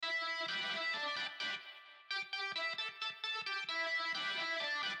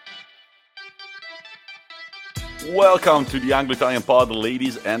Welcome to the Anglo-Italian Pod,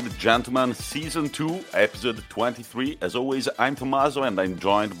 ladies and gentlemen, Season 2, Episode 23. As always, I'm Tommaso, and I'm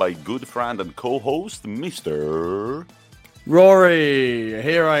joined by good friend and co-host, Mr. Rory.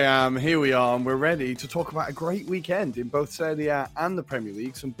 Here I am, here we are, and we're ready to talk about a great weekend in both Serie A and the Premier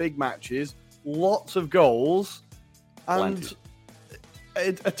League. Some big matches, lots of goals, and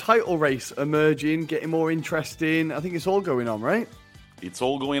a title race emerging, getting more interesting. I think it's all going on, right? It's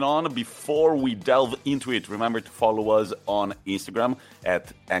all going on. Before we delve into it, remember to follow us on Instagram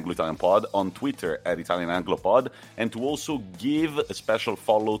at Anglo-Italian-Pod, on Twitter at Italian-Anglo-Pod, and to also give a special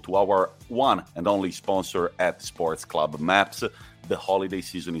follow to our one and only sponsor at Sports Club Maps. The holiday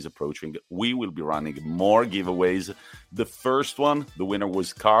season is approaching. We will be running more giveaways. The first one, the winner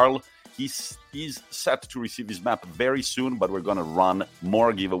was Carl. He's set to receive his map very soon, but we're going to run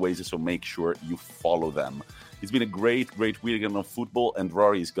more giveaways, so make sure you follow them. It's been a great weekend of football, and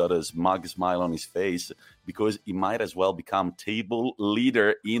Rory's got a smug smile on his face because he might as well become table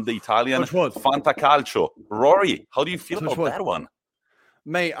leader in the Italian Fantacalcio. Rory, how do you feel about that one?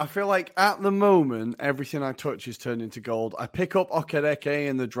 Mate, I feel like at the moment, everything I touch is turned into gold. I pick up Okereke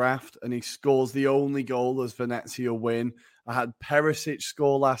in the draft, and he scores the only goal as Venezia win. I had Perisic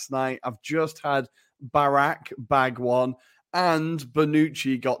score last night. I've just had Barak bag one. And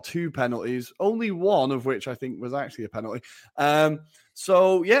Bonucci got 2 penalties, only one of which I think was actually a penalty.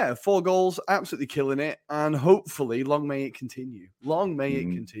 So, yeah, 4 goals, absolutely killing it. And hopefully, long may it continue. Long may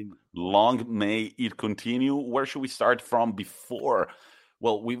it continue. Long may it continue. Where should we start from before?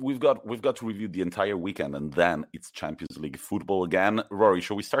 Well, we've got to review the entire weekend, and then it's Champions League football again. Rory,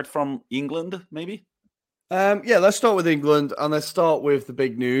 shall we start from England, maybe? Yeah, let's start with England, and let's start with the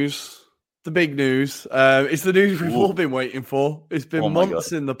big news. The big news. It's the news we've all been waiting for. It's been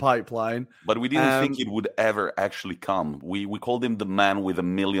months in the pipeline. But we didn't think it would ever actually come. We called him the man with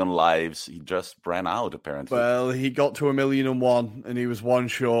 1 million lives. He just ran out, apparently. Well, he got to 1,000,001, and he was one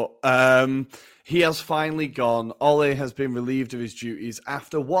short. He has finally gone. Ole has been relieved of his duties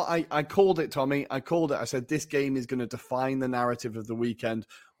after what I called it, Tommy. I called it. I said, this game is going to define the narrative of the weekend.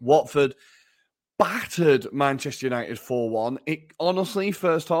 Watford battered Manchester United 4-1. It honestly,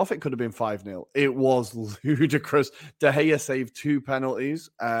 first half, it could have been 5-0. It was ludicrous. De Gea saved 2 penalties.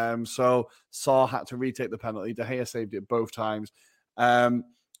 So Sarr had to retake the penalty. De Gea saved it both times.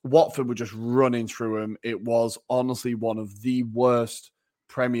 Watford were just running through him. It was honestly one of the worst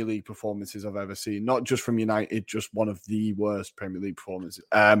Premier League performances I've ever seen. Not just from United, just one of the worst Premier League performances.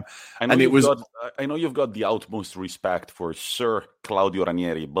 I know you've got the utmost respect for Sir Claudio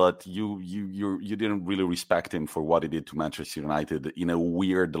Ranieri, but you didn't really respect him for what he did to Manchester United in a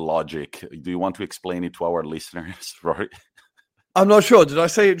weird logic. Do you want to explain it to our listeners, Rory? I'm not sure. Did I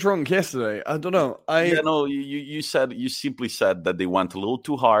say it drunk yesterday? I don't know. You simply said that they went a little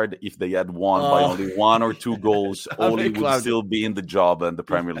too hard. If they had won by only 1 or 2 goals, Ole would still be in the job, and the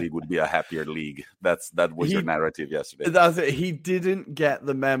Premier League would be a happier league. That was your narrative yesterday. That's it. He didn't get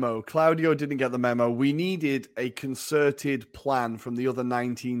the memo. Claudio didn't get the memo. We needed a concerted plan from the other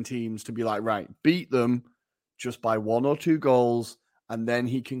 19 teams to be like, right, beat them just by 1 or 2 goals. And then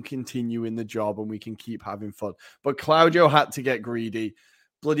he can continue in the job and we can keep having fun. But Claudio had to get greedy.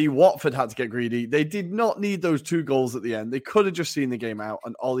 Bloody Watford had to get greedy. They did not need those 2 goals at the end. They could have just seen the game out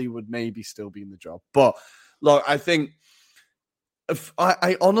and Ole would maybe still be in the job. But look, I think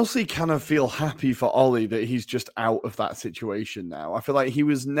I honestly kind of feel happy for Ole that he's just out of that situation now. I feel like he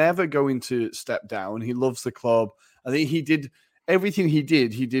was never going to step down. He loves the club. I think he did everything he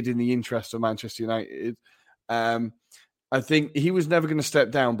did in the interest of Manchester United. I think he was never going to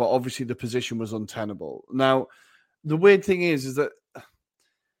step down, but obviously the position was untenable. Now, the weird thing is that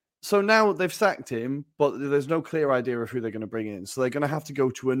so now they've sacked him, but there's no clear idea of who they're going to bring in. So they're going to have to go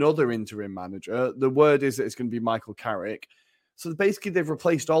to another interim manager. The word is that it's going to be Michael Carrick. So basically they've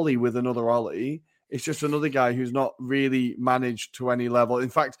replaced Ole with another Ole. It's just another guy who's not really managed to any level. In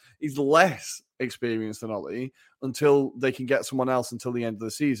fact, he's less experienced than Ole until they can get someone else until the end of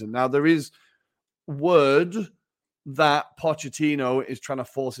the season. Now, there is word that Pochettino is trying to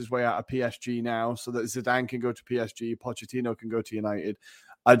force his way out of PSG now so that Zidane can go to PSG, Pochettino can go to United.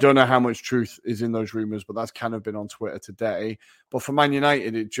 I don't know how much truth is in those rumors, but that's kind of been on Twitter today. But for Man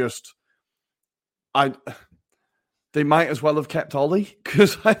United, they might as well have kept Ole,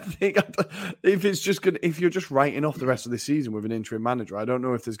 because I think if you're just writing off the rest of the season with an interim manager, I don't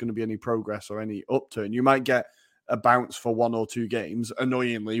know if there's going to be any progress or any upturn. You might get a bounce for 1 or 2 games.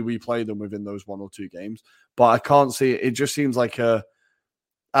 Annoyingly, we play them within those 1 or 2 games, but I can't see it. It just seems like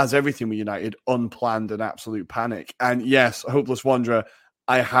as everything with United, unplanned and absolute panic. And yes, hopeless wanderer.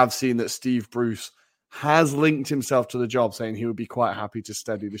 I have seen that Steve Bruce has linked himself to the job, saying he would be quite happy to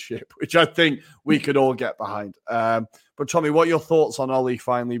steady the ship, which I think we could all get behind. But Tommy, what are your thoughts on Ollie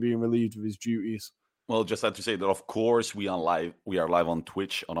finally being relieved of his duties? Well, just had to say that, of course, we are live on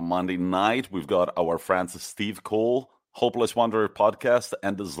Twitch on a Monday night. We've got our friends Steve Cole, Hopeless Wanderer podcast,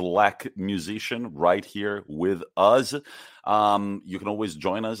 and the Slack musician right here with us. You can always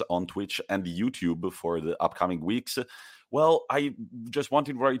join us on Twitch and YouTube for the upcoming weeks. Well, I just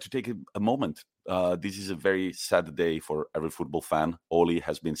wanted Rory to take a moment. This is a very sad day for every football fan. Oli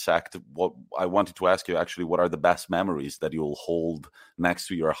has been sacked. What I wanted to ask you, actually, what are the best memories that you'll hold next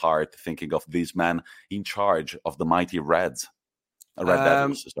to your heart, thinking of this man in charge of the mighty Reds? Red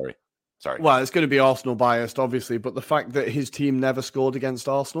Devils, sorry. Well, it's going to be Arsenal biased, obviously, but the fact that his team never scored against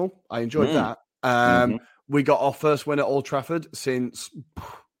Arsenal, I enjoyed that. We got our first win at Old Trafford since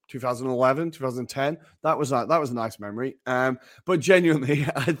 2011, 2010. That was a nice memory. But genuinely,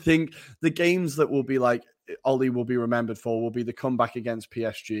 I think the games that will be like Ollie will be remembered for will be the comeback against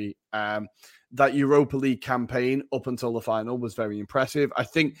PSG. That Europa League campaign up until the final was very impressive. I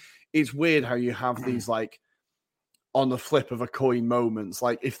think it's weird how you have these like on the flip of a coin moments.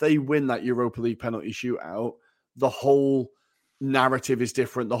 Like if they win that Europa League penalty shootout, the whole narrative is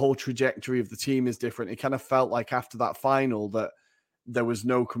different. The whole trajectory of the team is different. It kind of felt like after that final that there was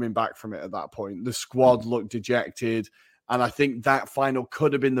no coming back from it at that point. The squad looked dejected. And I think that final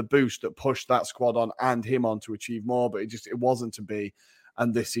could have been the boost that pushed that squad on and him on to achieve more, but it wasn't to be.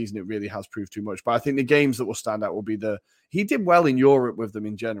 And this season, it really has proved too much. But I think the games that will stand out will be he did well in Europe with them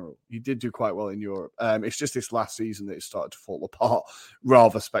in general. He did do quite well in Europe. It's just this last season that it started to fall apart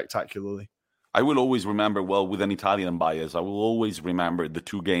rather spectacularly. I will always remember, well, with an Italian bias, I will always remember the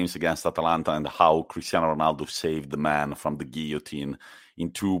two games against Atalanta and how Cristiano Ronaldo saved the man from the guillotine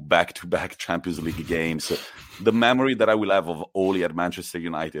in two back-to-back Champions League games. The memory that I will have of Oli at Manchester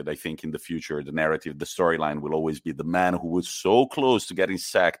United, I think in the future, the narrative, the storyline will always be the man who was so close to getting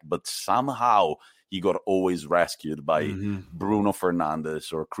sacked, but somehow he got always rescued by Bruno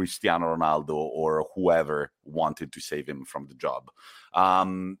Fernandes or Cristiano Ronaldo or whoever wanted to save him from the job.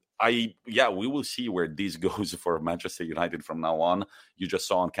 We will see where this goes for Manchester United from now on. You just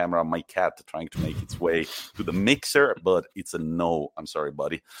saw on camera my cat trying to make its way to the mixer, but it's a no. I'm sorry,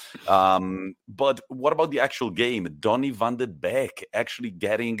 buddy. But what about the actual game? Donny van de Beek actually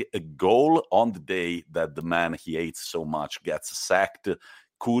getting a goal on the day that the man he hates so much gets sacked.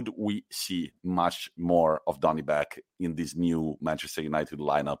 Could we see much more of Donny back in this new Manchester United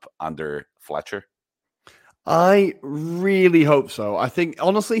lineup under Fletcher? I really hope so. I think,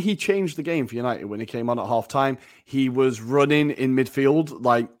 honestly, he changed the game for United when he came on at halftime. He was running in midfield.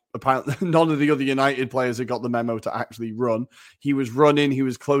 Like, apparently, none of the other United players had got the memo to actually run. He was running. He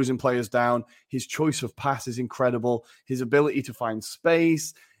was closing players down. His choice of pass is incredible. His ability to find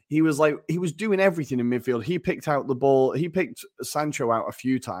space. He was doing everything in midfield. He picked out the ball. He picked Sancho out a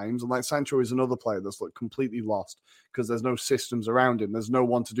few times. And Sancho is another player that's completely lost because there's no systems around him. There's no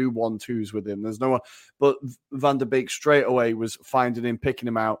one to do 1-2s with him. There's no one. But Van de Beek straight away was finding him, picking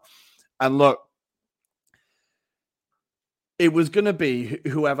him out. And look, it was going to be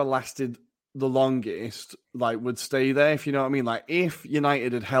whoever lasted the longest, would stay there, if you know what I mean. If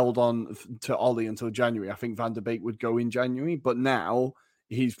United had held on to Ollie until January, I think Van de Beek would go in January. But now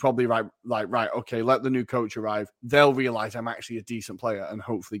he's probably right, okay, let the new coach arrive. They'll realize I'm actually a decent player and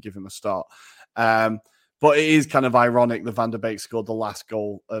hopefully give him a start. But it is kind of ironic that Van de Beek scored the last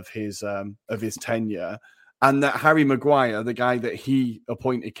goal of his tenure, and that Harry Maguire, the guy that he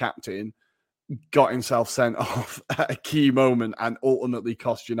appointed captain, got himself sent off at a key moment and ultimately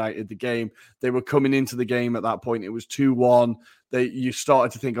cost United the game. They were coming into the game at that point. It was 2-1. You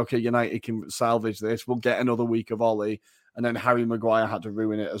started to think, okay, United can salvage this. We'll get another week of Ollie. And then Harry Maguire had to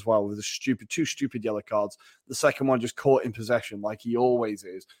ruin it as well with two stupid yellow cards. The second one just caught in possession, like he always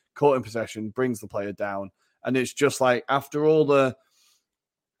is. Caught in possession, brings the player down. And it's just like, after all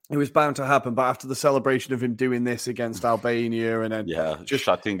it was bound to happen, but after the celebration of him doing this against Albania and then just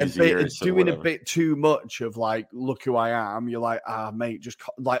shutting his ears, doing a bit too much of look who I am, you're like, mate, just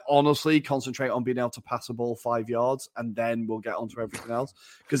honestly concentrate on being able to pass a ball 5 yards and then we'll get onto everything else.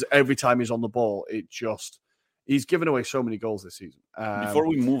 Because every time he's on the ball, he's given away so many goals this season. Before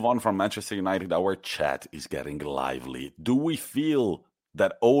we move on from Manchester United, our chat is getting lively. Do we feel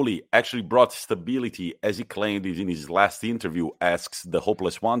that Oli actually brought stability, as he claimed it in his last interview, asks the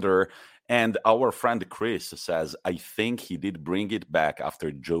Hopeless Wanderer? And our friend Chris says, I think he did bring it back after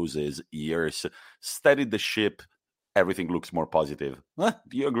Jose's years. Steadied the ship. Everything looks more positive. Do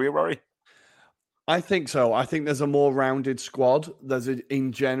you agree, Rory? I think so. I think there's a more rounded squad. There's,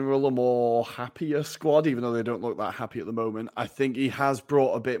 in general, a more happier squad, even though they don't look that happy at the moment. I think he has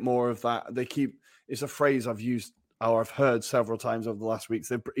brought a bit more of that. it's a phrase I've used or I've heard several times over the last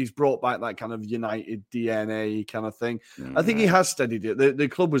weeks. He's brought back that kind of United DNA kind of thing. I think he has steadied it. The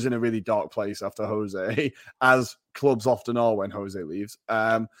club was in a really dark place after Jose, as clubs often are when Jose leaves.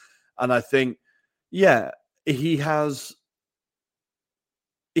 And I think,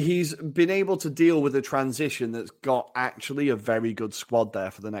 he's been able to deal with a transition that's got actually a very good squad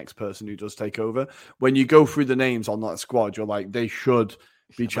there for the next person who does take over. When you go through the names on that squad, you're like, they should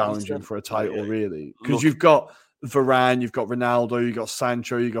be challenging for a title, really. Because you've got Varane, you've got Ronaldo, you've got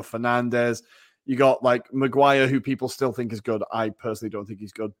Sancho, you've got Fernandes, you got like Maguire, who people still think is good. I personally don't think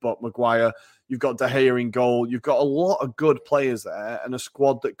he's good, but Maguire, you've got De Gea in goal. You've got a lot of good players there and a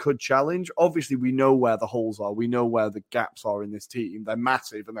squad that could challenge. Obviously, we know where the holes are. We know where the gaps are in this team. They're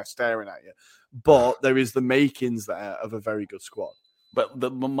massive and they're staring at you. But there is the makings there of a very good squad. But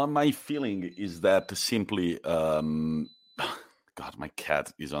my feeling is that simply, God, my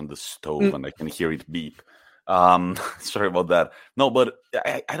cat is on the stove and I can hear it beep. Sorry about that. No, but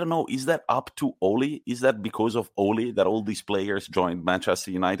I don't know. Is that up to Ole? Is that because of Ole that all these players joined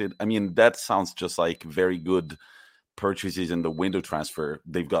Manchester United? I mean, that sounds just like very good purchases in the window transfer.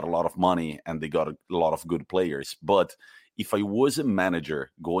 They've got a lot of money and they got a lot of good players. But if I was a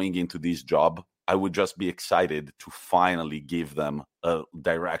manager going into this job, I would just be excited to finally give them a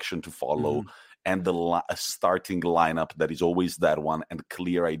direction to follow and a starting lineup that is always that one and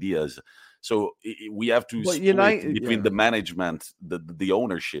clear ideas. So we have to split between the management, the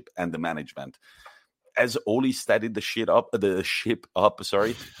ownership, and the management. As Ole steadied the ship up. The shit up. We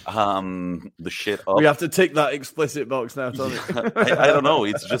have to tick that explicit box now, Tony. I don't know.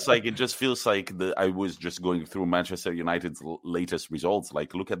 It's just like it just feels like I was just going through Manchester United's latest results.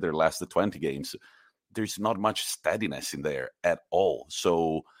 Like, look at their last 20 games. There's not much steadiness in there at all.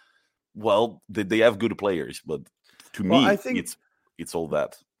 So, well, they have good players, but to me, I think it's all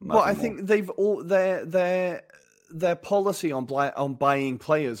that. Well, I think they've all their policy on buying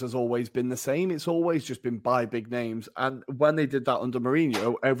players has always been the same. It's always just been buy big names. And when they did that under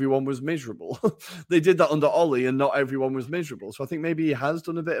Mourinho, everyone was miserable. They did that under Ole, and not everyone was miserable. So I think maybe he has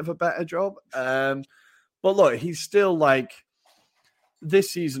done a bit of a better job. But look, he's still like, this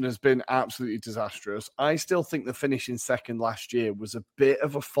season has been absolutely disastrous. I still think the finishing second last year was a bit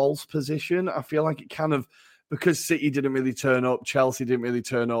of a false position. I feel like it kind of, because City didn't really turn up, Chelsea didn't really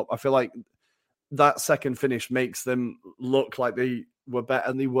turn up, I feel like that second finish makes them look like they were better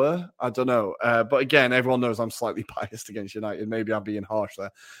than they were. I don't know. But again, everyone knows I'm slightly biased against United. Maybe I'm being harsh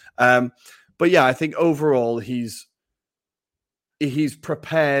there. But yeah, I think overall he's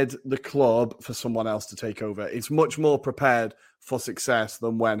prepared the club for someone else to take over. It's much more prepared for success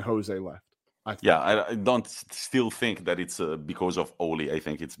than when Jose left. I don't still think that it's because of Ole. I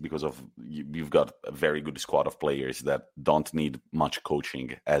think it's because of you've got a very good squad of players that don't need much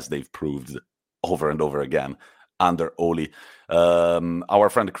coaching, as they've proved over and over again under Ole. Our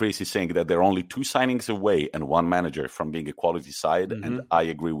friend Chris is saying that they're only 2 signings away and 1 manager from being a quality side, and I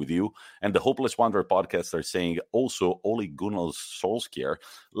agree with you. And the Hopeless Wanderer podcast are saying also Ole Gunnar Solskjaer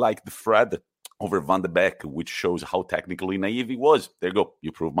liked the Fred over Van de Beek, which shows how technically naive he was. There you go.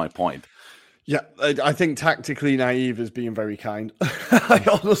 You prove my point. Yeah, I think tactically naive is being very kind. I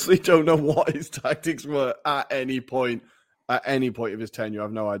honestly don't know what his tactics were at any point of his tenure. I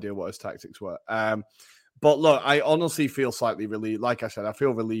have no idea what his tactics were. But look, I honestly feel slightly relieved. Like I said, I feel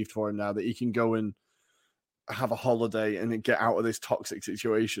relieved for him now that he can go and have a holiday and get out of this toxic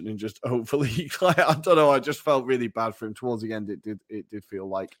situation and just hopefully, I don't know, I just felt really bad for him. Towards the end, it did feel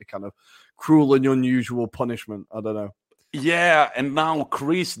like a kind of cruel and unusual punishment. I don't know. Yeah, and now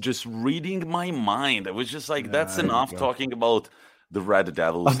Chris just reading my mind. I was just like, that's enough talking about the Red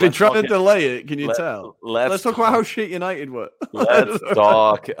Devils. I've been trying to delay it, can you tell? Let's talk about how shit United were. Let's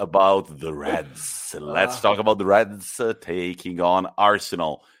talk about the Reds. Let's talk about the Reds taking on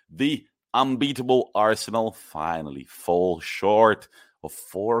Arsenal. The unbeatable Arsenal finally fall short of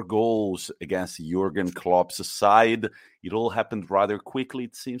 4 goals against Jurgen Klopp's side. It all happened rather quickly,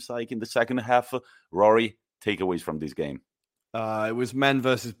 it seems like, in the second half. Rory, takeaways from this game? It was men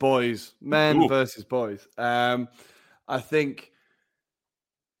versus boys. Versus boys. I think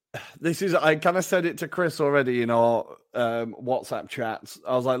this is, I kind of said it to Chris already in our WhatsApp chats.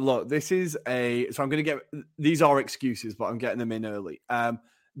 I was like, look, so I'm going to get, these are excuses, but I'm getting them in early.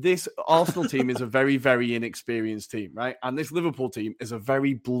 This Arsenal team is a very, very inexperienced team, right? And this Liverpool team is a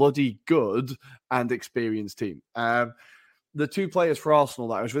very bloody good and experienced team. The 2 players for Arsenal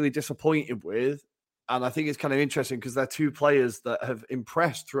that I was really disappointed with, and I think it's kind of interesting because they're 2 players that have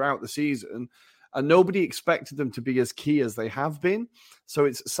impressed throughout the season, and nobody expected them to be as key as they have been. So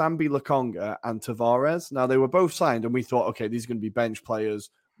it's Sambi Lokonga and Tavares. Now, they were both signed, and we thought, okay, these are going to be bench players.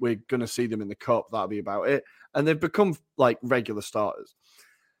 we're going to see them in the cup. That'll be about it. And they've become like regular starters.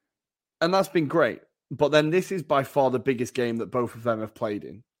 And that's been great. But then this is by far the biggest game that both of them have played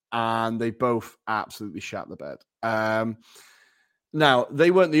in. And they both absolutely shat the bed. Now,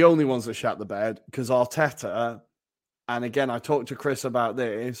 they weren't the only ones that shat the bed, because Arteta, and again, I talked to Chris about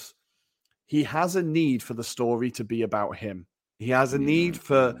this, he has a need for the story to be about him. He has a need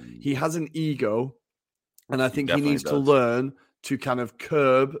he has an ego, and I think he needs to learn to kind of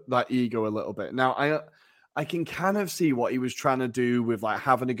curb that ego a little bit. Now, I can kind of see what he was trying to do with like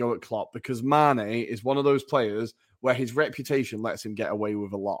having a go at Klopp, because Mane is one of those players where his reputation lets him get away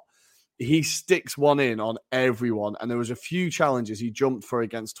with a lot. He sticks one in on everyone, and there was a few challenges he jumped for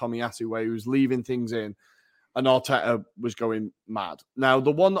against Tomiyasu where he was leaving things in, and Arteta was going mad. Now,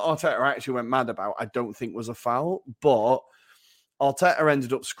 the one that Arteta actually went mad about, I don't think was a foul, but Arteta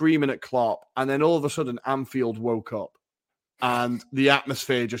ended up screaming at Klopp, and then all of a sudden Anfield woke up, and the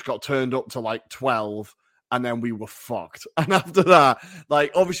atmosphere just got turned up to like 12, and then we were fucked. And after that,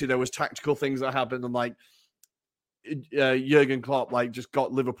 like, obviously there was tactical things that happened, and like Jurgen Klopp like just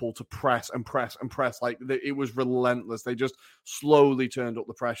got Liverpool to press and press and press. Like it was relentless. They just slowly turned up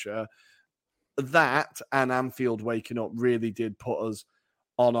the pressure. That and Anfield waking up really did put us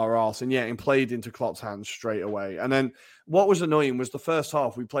on our arse, and it played into Klopp's hands straight away. And then what was annoying was the first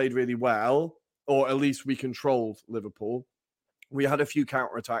half we played really well, or at least we controlled Liverpool. We had a few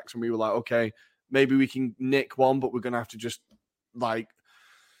counterattacks, and we were like, okay, maybe we can nick one, but we're going to have to just like,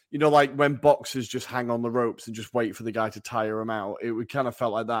 like when boxers just hang on the ropes and just wait for the guy to tire them out. It would kind of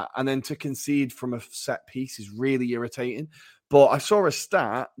felt like that. And then to concede from a set piece is really irritating. But I saw a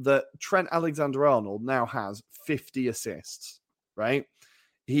stat that Trent Alexander-Arnold now has 50 assists, right?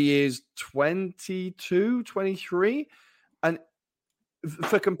 He is 22, 23. And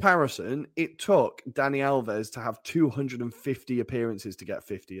for comparison, it took Dani Alves to have 250 appearances to get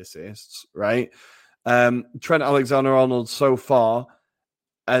 50 assists, right? Trent Alexander-Arnold so far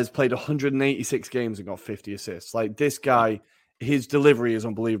has played 186 games and got 50 assists. Like, this guy, his delivery is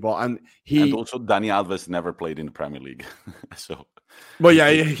unbelievable. And also Dani Alves never played in the Premier League. So, well,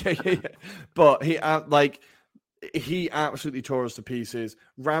 yeah. But he absolutely tore us to pieces.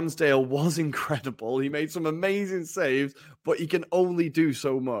 Ramsdale was incredible. He made some amazing saves, but he can only do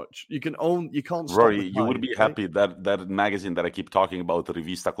so much. You can't stop. Rory, you would be happy that magazine that I keep talking about,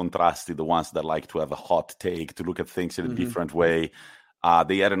 Rivista Contrasti, the ones that like to have a hot take, to look at things in a different way.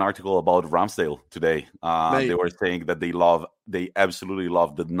 They had an article about Ramsdale today. They were saying that they absolutely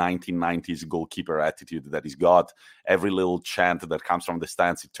love the 1990s goalkeeper attitude that he's got. Every little chant that comes from the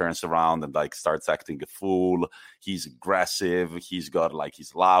stands, he turns around and like starts acting a fool. He's aggressive. He's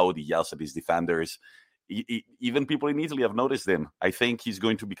loud. He yells at his defenders. Even people in Italy have noticed him. I think he's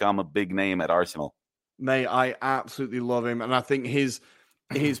going to become a big name at Arsenal. Mate, I absolutely love him. And I think his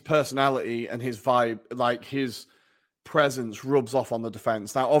personality and his vibe, like his presence, rubs off on the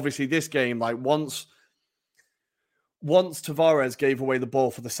defense. Now, obviously, this game, like once Tavares gave away the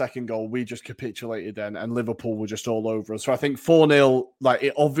ball for the second goal, we just capitulated then, and Liverpool were just all over us. So I think 4-0, like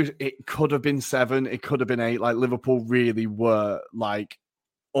it could have been 7, it could have been 8. Like Liverpool really were like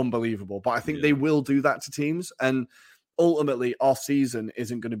unbelievable. But I think they will do that to teams, and ultimately, our season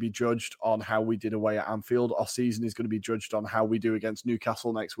isn't going to be judged on how we did away at Anfield. Our season is going to be judged on how we do against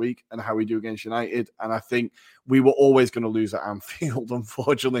Newcastle next week and how we do against United. And I think we were always going to lose at Anfield,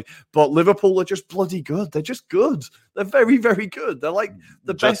 unfortunately. But Liverpool are just bloody good. They're just good. They're very, very good. They're like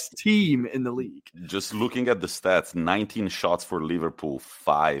the best team in the league. Just looking at the stats, 19 shots for Liverpool,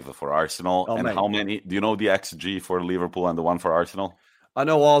 5 for Arsenal. How many? Do you know the XG for Liverpool and the one for Arsenal? I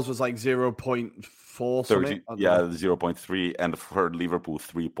know ours was like 0.4 something. 0.3, and for Liverpool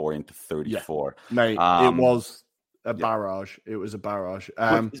 3.34. Mate, it was a barrage. It was a barrage.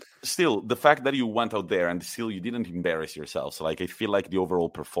 Still, the fact that you went out there and still you didn't embarrass yourself. So, like, I feel like the overall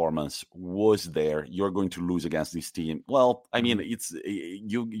performance was there. You're going to lose against this team. Well, I mean, it's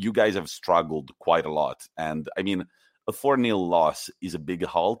you guys have struggled quite a lot, and I mean, a 4-0 loss is a big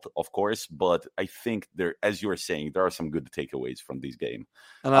halt, of course, but I think there, as you were saying, there are some good takeaways from this game.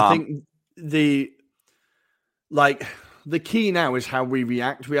 And I think the key now is how we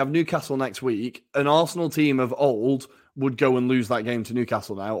react. We have Newcastle next week. An Arsenal team of old would go and lose that game to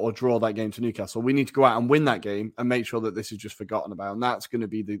Newcastle now, or draw that game to Newcastle. We need to go out and win that game and make sure that this is just forgotten about. And that's going to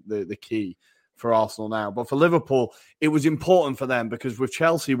be the key for Arsenal now. But for Liverpool, it was important for them, because with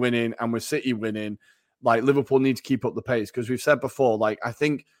Chelsea winning and with City winning, like, Liverpool need to keep up the pace, because we've said before, like, I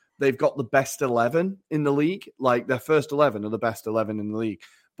think they've got the best 11 in the league. Like, their first 11 are the best 11 in the league.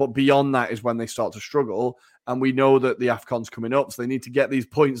 But beyond that is when they start to struggle. And we know that the AFCON's coming up, so they need to get these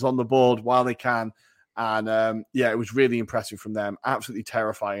points on the board while they can. And it was really impressive from them. Absolutely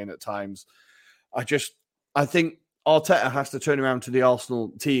terrifying at times. I think Arteta has to turn around to the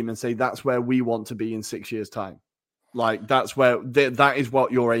Arsenal team and say, that's where we want to be in 6 years' time. Like, that's where that is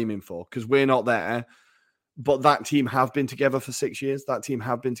what you're aiming for, because we're not there. But that team have been together for 6 years. That team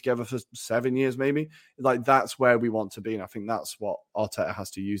have been together for 7 years, maybe. Like, that's where we want to be. And I think that's what Arteta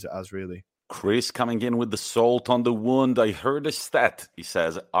has to use it as, really. Chris coming in with the salt on the wound. I heard a stat. He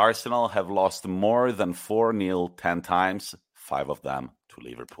says Arsenal have lost more than 4-0 10 times, 5 of them to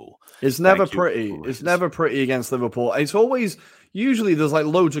Liverpool. It's never pretty. It's never pretty against Liverpool. It's always, usually there's like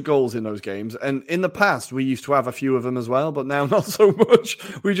loads of goals in those games. And in the past, we used to have a few of them as well, but now not so much.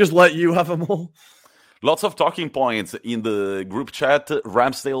 We just let you have them all. Lots of talking points in the group chat.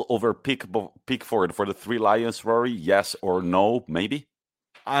 Ramsdale over Pickford for the Three Lions, Rory? Yes or no? Maybe?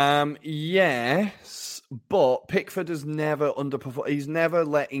 Yes, but Pickford has never underperformed. He's never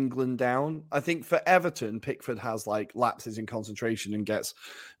let England down. I think for Everton, Pickford has like lapses in concentration and gets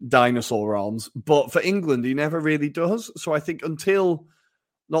dinosaur arms. But for England, he never really does. So I think until,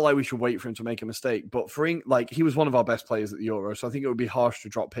 not like we should wait for him to make a mistake, but for he was one of our best players at the Euro. So I think it would be harsh to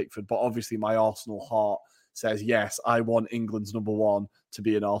drop Pickford. But obviously my Arsenal heart says, yes, I want England's number one to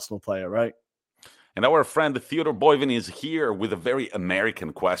be an Arsenal player, right? And our friend Theodore Boyven is here with a very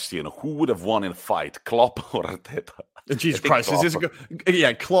American question. Who would have won in a fight, Klopp or Arteta? Jesus Christ.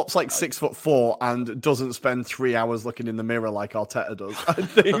 Klopp's like 6'4" and doesn't spend 3 hours looking in the mirror like Arteta does. I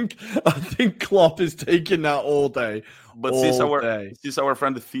think Klopp is taking that all day. But since our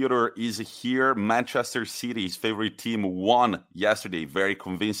friend Theodore is here, Manchester City's favorite team won yesterday very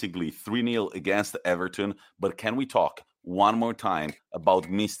convincingly 3-0 against Everton. But can we talk one more time about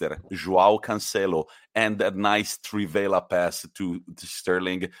Mr. Joao Cancelo and that nice Trivela pass to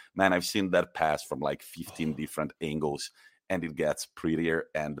Sterling? Man, I've seen that pass from like 15 different angles, and it gets prettier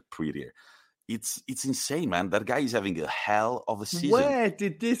and prettier. It's insane, man. That guy is having a hell of a season. Where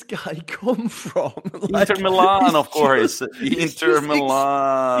did this guy come from? Inter Milan, of course. Inter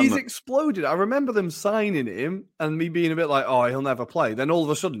Milan. He's exploded. I remember them signing him and me being a bit like, oh, he'll never play. Then all of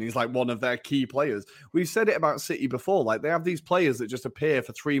a sudden, he's like one of their key players. We've said it about City before. Like, they have these players that just appear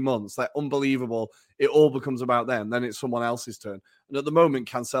for 3 months. They're unbelievable. It all becomes about them. Then it's someone else's turn. And at the moment,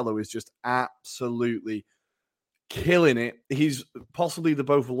 Cancelo is just absolutely killing it. He's possibly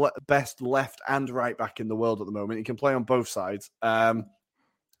the best left and right back in the world at the moment. He can play on both sides. And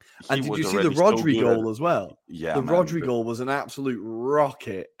did you see the Rodri goal as well? Yeah, the Rodri goal was an absolute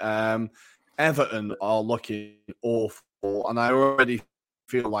rocket. Everton are looking awful, and I already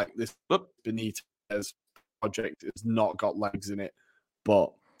feel like this Benitez project has not got legs in it.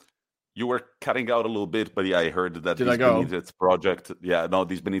 But you were cutting out a little bit, but yeah, I heard that this Benitez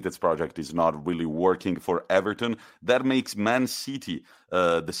project is not really working for Everton. That makes Man City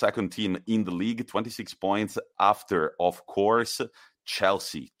the second team in the league, 26 points after, of course,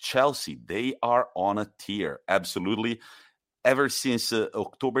 Chelsea. They are on a tear, absolutely. Ever since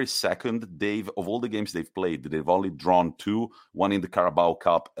October 2nd, of all the games they've played, they've only drawn 2, one in the Carabao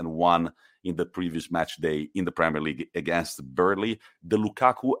Cup and one in the previous match day in the Premier League against Burnley. The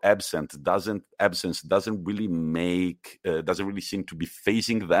Lukaku absence doesn't really seem to be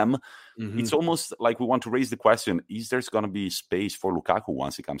phasing them. Mm-hmm. It's almost like we want to raise the question, is there going to be space for Lukaku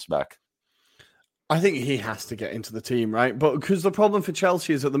once he comes back? I think he has to get into the team, right? But because the problem for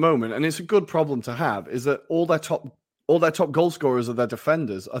Chelsea is at the moment, and it's a good problem to have, is that all their top goal scorers are their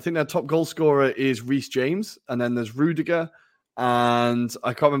defenders. I think their top goal scorer is Reece James, and then there's Rudiger, and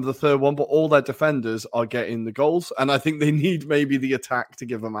I can't remember the third one, but all their defenders are getting the goals, and I think they need maybe the attack to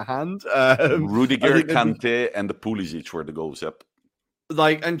give them a hand. Rudiger, Kante, and the Pulisic were the goals, yep.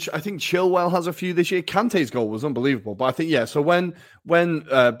 And I think Chilwell has a few this year. Kante's goal was unbelievable, but I think so when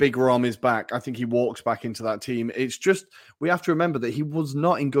Big Rom is back, I think he walks back into that team. It's just we have to remember that he was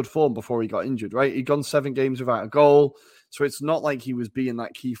not in good form before he got injured, right? He'd gone 7 games without a goal. So it's not like he was being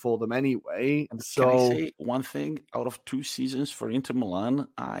that key for them anyway. So, can I say one thing? Out of 2 seasons for Inter Milan,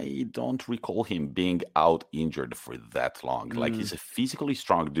 I don't recall him being out injured for that long. Like, he's a physically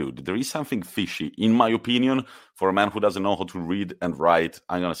strong dude. There is something fishy, in my opinion, for a man who doesn't know how to read and write.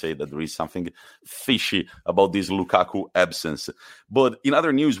 I'm going to say that there is something fishy about this Lukaku absence. But in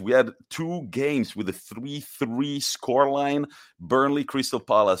other news, we had 2 games with a 3-3 scoreline. Burnley, Crystal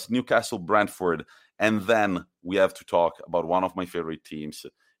Palace, Newcastle, Brentford. And then we have to talk about one of my favorite teams.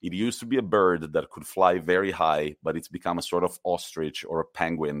 It used to be a bird that could fly very high, but it's become a sort of ostrich or a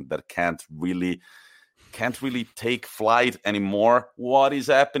penguin that can't really take flight anymore. What is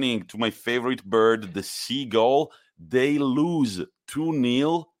happening to my favorite bird, the seagull? They lose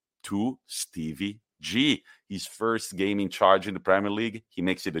 2-0 to Stevie G. His first game in charge in the Premier League, he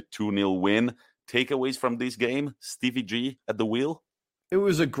makes it a 2-0 win. takeaways from this game? Stevie G at the wheel? It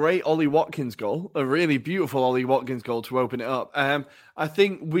was a great Ollie Watkins goal, a really beautiful Ollie Watkins goal to open it up. I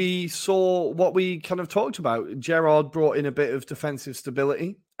think we saw what we kind of talked about. Gerrard brought in a bit of defensive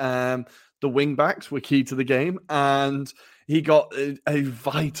stability. The wing backs were key to the game, and he got a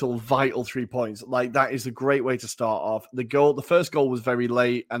vital 3 points. Like, that is a great way to start off. The first goal was very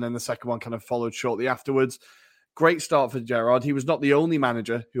late, and then the second one kind of followed shortly afterwards. Great start for Gerrard. He was not the only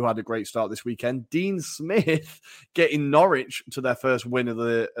manager who had a great start this weekend. Dean Smith getting Norwich to their first win of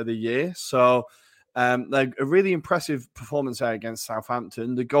the year. So a really impressive performance there against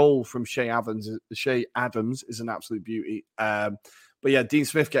Southampton. The goal from Shea Adams is an absolute beauty. But yeah, Dean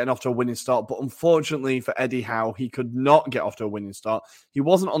Smith getting off to a winning start. But unfortunately for Eddie Howe, he could not get off to a winning start. He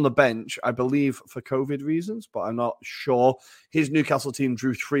wasn't on the bench, I believe, for COVID reasons, but I'm not sure. His Newcastle team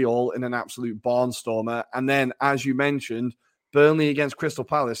drew 3-3 in an absolute barnstormer. And then, as you mentioned, Burnley against Crystal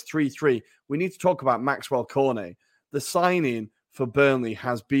Palace, 3-3. We need to talk about Maxwell Cornet. The signing for Burnley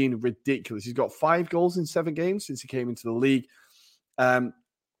has been ridiculous. He's got 5 goals in 7 games since he came into the league.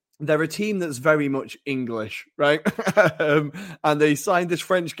 They're a team that's very much English, right? And they signed this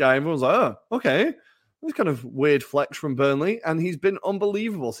French guy. Everyone's like, oh, okay. This kind of weird flex from Burnley. And he's been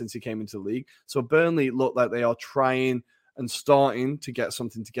unbelievable since he came into the league. So Burnley look like they are trying and starting to get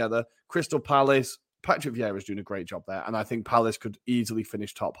something together. Crystal Palace, Patrick Vieira's doing a great job there. And I think Palace could easily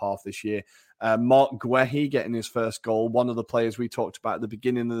finish top half this year. Mark Guehi getting his first goal. One of the players we talked about at the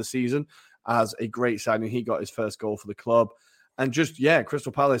beginning of the season as a great signing. He got his first goal for the club. And just,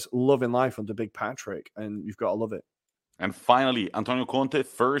 Crystal Palace loving life under Big Patrick, and you've got to love it. And finally, Antonio Conte,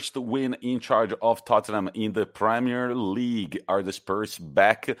 first win in charge of Tottenham in the Premier League. Are the Spurs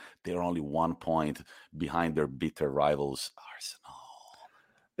back? They're only 1 point behind their bitter rivals, Arsenal.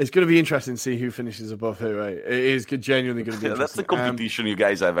 It's going to be interesting to see who finishes above who, right? It is genuinely going to be interesting. That's the competition you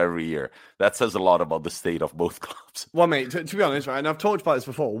guys have every year. That says a lot about the state of both clubs. Well, mate, to be honest, right, and I've talked about this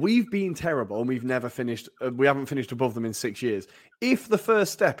before, we've been terrible and we've never finished, we haven't finished above them in 6 years. If the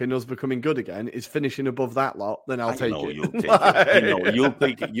first step in us becoming good again is finishing above that lot, then I'll take it. You'll take it. I know, you'll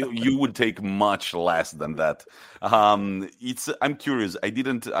take it. You would take much less than that. I'm curious.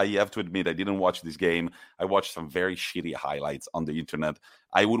 I have to admit, I didn't watch this game. I watched some very shitty highlights on the internet.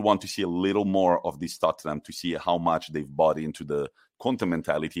 I would want to see a little more of this Tottenham to see how much they've bought into the Conte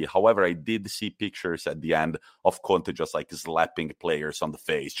mentality. However, I did see pictures at the end of Conte just like slapping players on the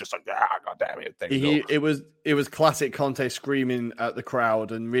face, just like, God damn it. It was classic Conte screaming at the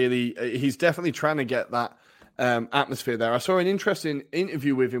crowd, and really, he's definitely trying to get that atmosphere there. I saw an interesting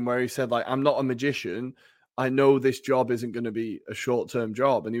interview with him where he said, like, I'm not a magician. I know this job isn't going to be a short-term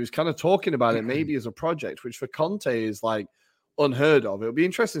job. And he was kind of talking about it maybe as a project, which for Conte is like unheard of. It'll be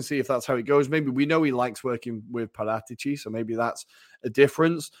interesting to see if that's how it goes. Maybe we know he likes working with Paratici, so maybe that's a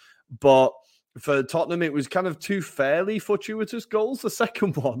difference. But for Tottenham, it was kind of 2 fairly fortuitous goals. The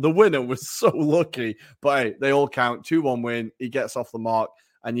second one, the winner, was so lucky. But hey, they all count. 2-1 win. He gets off the mark.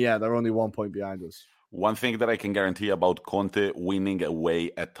 And they're only 1 point behind us. One thing that I can guarantee about Conte winning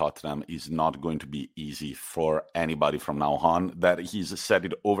away at Tottenham is not going to be easy for anybody from now on. That he's said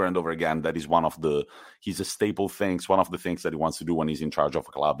it over and over again. That is he's a staple things. One of the things that he wants to do when he's in charge of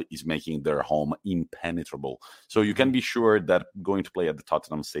a club is making their home impenetrable. So you can be sure that going to play at the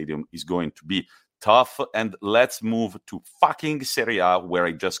Tottenham Stadium is going to be tough. And let's move to fucking Serie A, where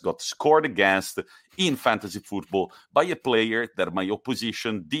I just got scored against in fantasy football by a player that my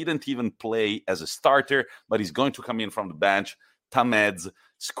opposition didn't even play as a starter, but he's going to come in from the bench. Tamez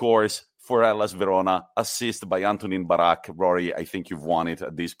scores for Hellas Verona, assist by Antonin Barak. Rory, I think you've won it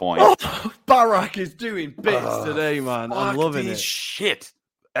at this point. Oh, Barak is doing bits today, man. I'm loving it. Shit.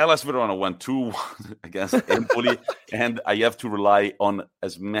 Hellas Verona won 2-1 against Empoli, and I have to rely on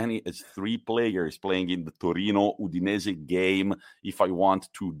as many as 3 players playing in the Torino-Udinese game if I want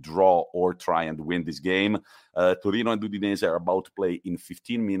to draw or try and win this game. Torino and Udinese are about to play in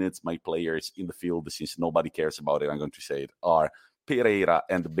 15 minutes. My players in the field, since nobody cares about it, I'm going to say it, are Pereira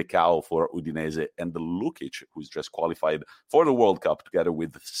and Becao for Udinese, and the Lukic, who's just qualified for the World Cup together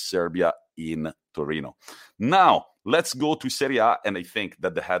with Serbia in Torino. Now, let's go to Serie A, and I think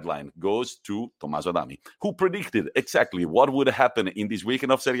that the headline goes to Tommaso Adami, who predicted exactly what would happen in this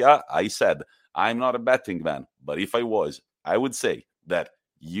weekend of Serie A. I said, I'm not a betting man, but if I was, I would say that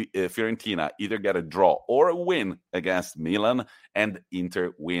Fiorentina either get a draw or a win against Milan and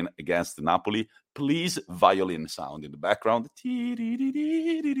Inter win against Napoli. Please, violin sound in the background. Thank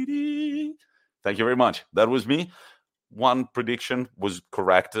you very much. That was me. One prediction was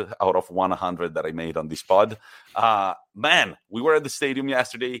correct out of 100 that I made on this pod. Man, we were at the stadium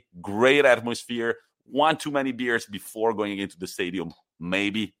yesterday. Great atmosphere. One too many beers before going into the stadium.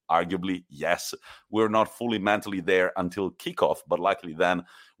 Maybe, arguably, yes. We're not fully mentally there until kickoff, but luckily then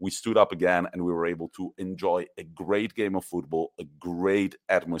we stood up again and we were able to enjoy a great game of football, a great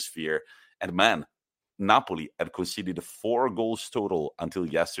atmosphere. And man, Napoli had conceded 4 goals total until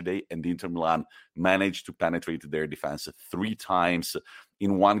yesterday, and Inter Milan managed to penetrate their defense 3 times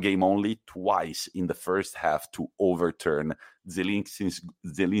in one game only, twice in the first half to overturn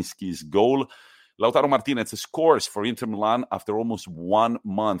Zelinski's goal. Lautaro Martinez scores for Inter Milan after almost 1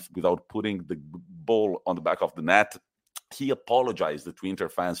 month without putting the ball on the back of the net. He apologized to Inter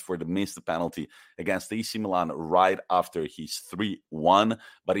fans for the missed penalty against AC Milan right after his 3-1.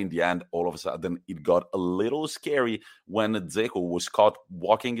 But in the end, all of a sudden, it got a little scary when Dzeko was caught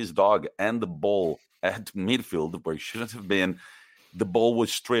walking his dog and the ball at midfield where it shouldn't have been. The ball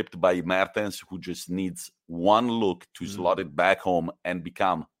was stripped by Mertens, who just needs one look to slot it back home and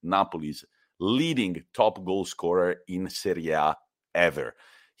become Napoli's leading top goal scorer in Serie A ever.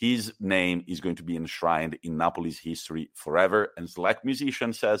 His name is going to be enshrined in Napoli's history forever. And Slack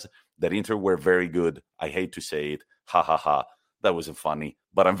Musician says that Inter were very good. I hate to say it. Ha ha ha. That wasn't funny.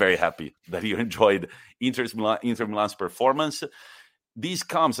 But I'm very happy that you enjoyed Inter Milan's performance. This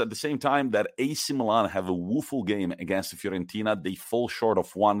comes at the same time that AC Milan have a woeful game against Fiorentina. They fall short of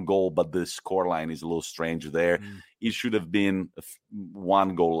 1 goal, but the scoreline is a little strange there. It should have been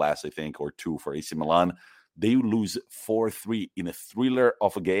 1 goal less, I think, or 2 for AC Milan. They lose 4-3 in a thriller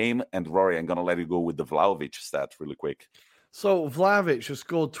of a game. And Rory, I'm going to let you go with the Vlahovic stat really quick. So Vlahovic has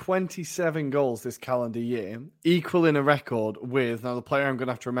scored 27 goals this calendar year, equaling a record with, now the player I'm going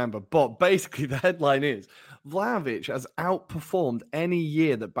to have to remember, but basically the headline is, Vlahovic has outperformed any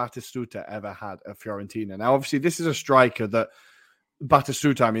year that Batistuta ever had at Fiorentina. Now, obviously, this is a striker that, this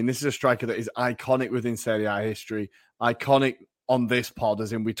is a striker that is iconic within Serie A history, iconic on this pod,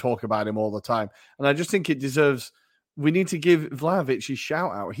 as in we talk about him all the time. And I just think it deserves, we need to give Vlahovic his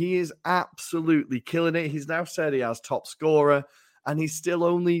shout out. He is absolutely killing it. He's now Serie A's top scorer, and he's still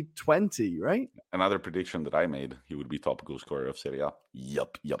only 20, right? Another prediction that I made, he would be top goal scorer of Serie A.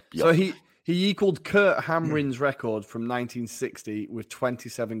 Yup. So he equaled Kurt Hamrin's record from 1960 with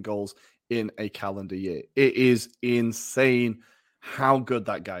 27 goals in a calendar year. It is insane how good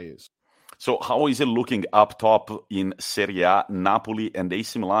that guy is. So how is it looking up top in Serie A? Napoli and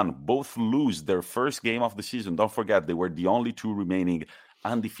AC Milan both lose their first game of the season. Don't forget, they were the only 2 remaining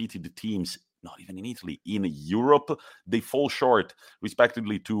undefeated teams, not even in Italy, in Europe. They fall short,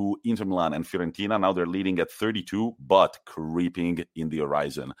 respectively, to Inter Milan and Fiorentina. Now they're leading at 32, but creeping in the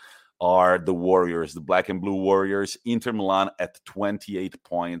horizon are the Warriors, the black and blue Warriors. Inter Milan at 28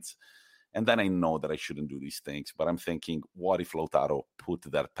 points. And then I know that I shouldn't do these things, but I'm thinking, what if Lautaro put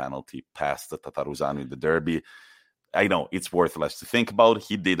that penalty past Tataruzano in the derby? I know it's worthless to think about.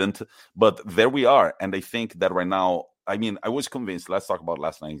 He didn't, but there we are. And I think that right now, I was convinced. Let's talk about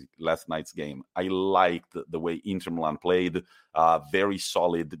last night's game. I liked the way Inter Milan played, very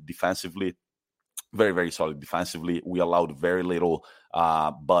solid defensively. Very, very solid defensively. We allowed very little,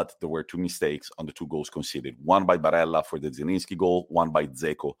 but there were 2 mistakes on the 2 goals conceded. One by Barella for the Zielinski goal, one by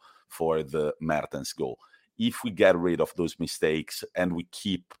Dzeko for the Mertens goal. If we get rid of those mistakes and we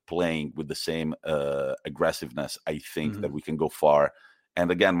keep playing with the same aggressiveness, I think that we can go far.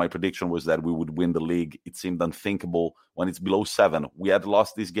 And again, my prediction was that we would win the league. It seemed unthinkable when it's below 7. We had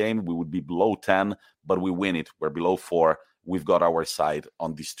lost this game. We would be below 10, but we win it. We're below 4. We've got our side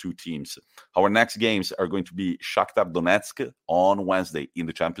on these 2 teams. Our next games are going to be Shakhtar Donetsk on Wednesday in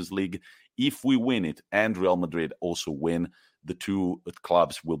the Champions League. If we win it and Real Madrid also win, the 2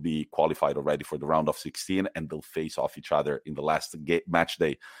 clubs will be qualified already for the round of 16, and they'll face off each other in the last match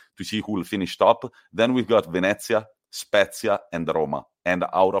day to see who will finish top. Then we've got Venezia, Spezia, and Roma. And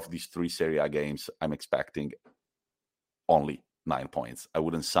out of these 3 Serie A games, I'm expecting only 9 points. I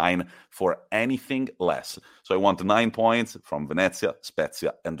wouldn't sign for anything less. So I want 9 points from Venezia,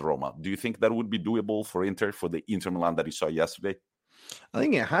 Spezia, and Roma. Do you think that would be doable for Inter, for the Inter Milan that you saw yesterday? I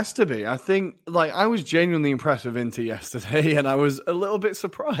think it has to be. I think, I was genuinely impressed with Inter yesterday, and I was a little bit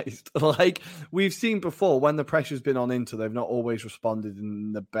surprised. We've seen before, when the pressure's been on Inter, they've not always responded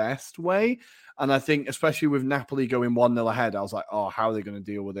in the best way. And I think, especially with Napoli going 1-0 ahead, I was like, oh, how are they going to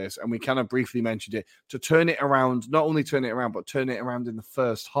deal with this? And we kind of briefly mentioned it. To turn it around, not only turn it around, but turn it around in the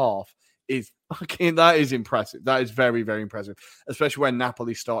first half that is impressive. That is very, very impressive, especially when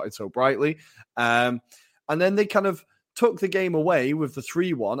Napoli started so brightly. And then they kind of took the game away with the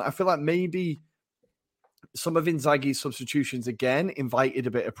 3-1. I feel like maybe some of Inzaghi's substitutions again invited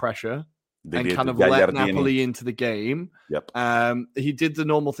a bit of pressure kind of let Napoli into the game. Yep. He did the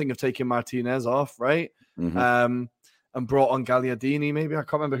normal thing of taking Martinez off, right? and brought on Gagliardini. Maybe I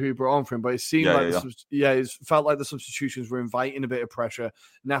can't remember who he brought on for him, but it seemed it felt like the substitutions were inviting a bit of pressure.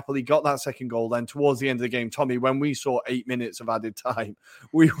 Napoli got that second goal. Then towards the end of the game, Tommy, when we saw 8 minutes of added time,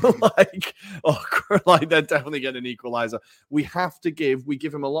 we were like, "Oh, like they're definitely getting an equaliser." We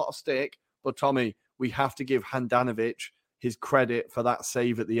give him a lot of stick, but Tommy, we have to give Handanovic his credit for that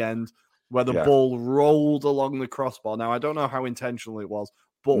save at the end, where the ball rolled along the crossbar. Now I don't know how intentional it was.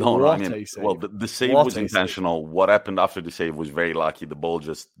 But a save. Well, the save was intentional. What happened after the save was very lucky. The ball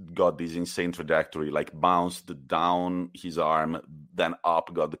just got this insane trajectory, like bounced down his arm, then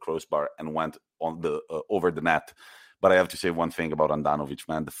up, got the crossbar, and went on the over the net. But I have to say one thing about Handanovic,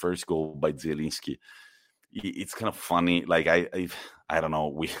 man. The first goal by Zielinski, it's kind of funny. Like I don't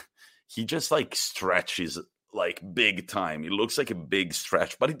know. He just like stretches like big time. It looks like a big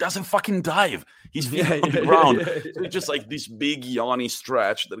stretch, but he doesn't fucking dive. He's feet on the ground. So it's just like this big yawny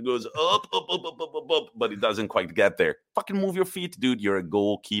stretch that goes up, but it doesn't quite get there. Fucking move your feet, dude. You're a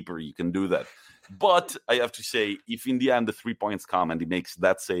goalkeeper. You can do that. But I have to say, if in the end the 3 points come and he makes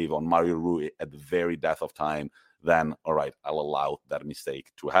that save on Mario Rui at the very death of time, then all right, I'll allow that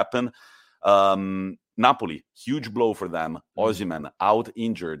mistake to happen. Napoli, huge blow for them. Osimhen out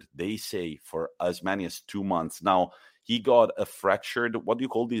injured, they say, for as many as 2 months. Now, he got a fractured, what do you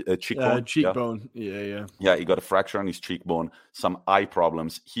call the cheekbone? Cheekbone, yeah. Yeah, he got a fracture on his cheekbone, some eye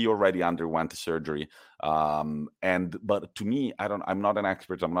problems. He already underwent surgery. But to me, I'm not an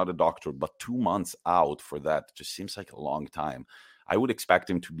expert, I'm not a doctor, but 2 months out for that just seems like a long time. I would expect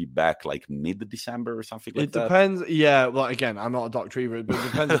him to be back like mid-December or something like that. It depends. Yeah, well, again, I'm not a doctor either, but it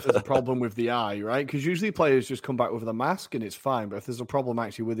depends if there's a problem with the eye, right? Because usually players just come back with a mask and it's fine. But if there's a problem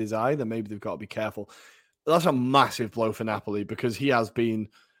actually with his eye, then maybe they've got to be careful. That's a massive blow for Napoli because he has been...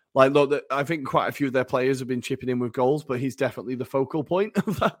 Like, look, I think quite a few of their players have been chipping in with goals, but he's definitely the focal point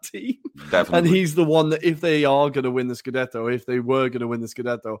of that team. Definitely. And he's the one that if they are going to win the Scudetto, if they were going to win the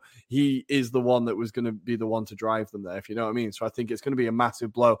Scudetto, he is the one that was going to be the one to drive them there, if you know what I mean. So I think it's going to be a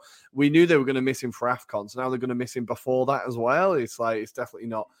massive blow. We knew they were going to miss him for AFCON, so now they're going to miss him before that as well. It's definitely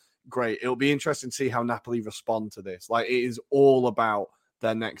not great. It'll be interesting to see how Napoli respond to this. Like, it is all about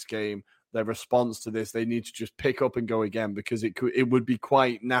their next game. Their response to this, they need to just pick up and go again because it would be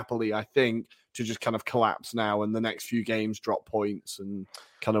quite Napoli, I think, to just kind of collapse now and the next few games drop points and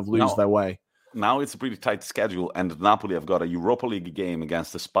kind of lose their way. Now it's a pretty tight schedule, and Napoli have got a Europa League game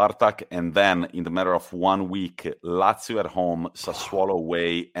against the Spartak, and then in the matter of 1 week, Lazio at home, Sassuolo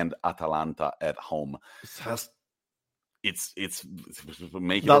away, and Atalanta at home. It's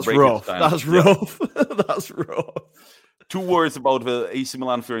making that's rough. That's rough. That's rough. 2 words about the AC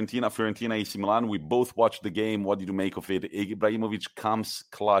Milan, Fiorentina, AC Milan. We both watched the game. What did you make of it? Ibrahimovic comes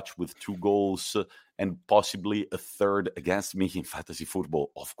clutch with 2 goals and possibly a third against me in fantasy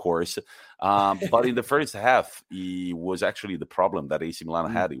football, of course. But in the first half, he was actually the problem that AC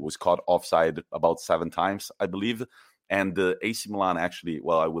Milan had. He was caught offside about 7 times, I believe. And AC Milan actually,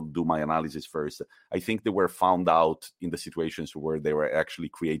 well, I will do my analysis first. I think they were found out in the situations where they were actually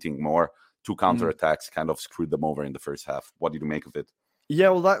creating more. 2 counterattacks kind of screwed them over in the first half. What did you make of it? Yeah,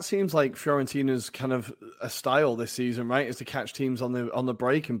 well, that seems like Fiorentina's kind of a style this season, right? Is to catch teams on the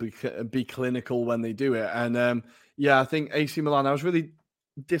break and be clinical when they do it. And I think AC Milan, I was really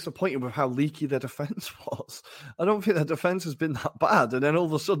disappointed with how leaky their defense was. I don't think their defense has been that bad. And then all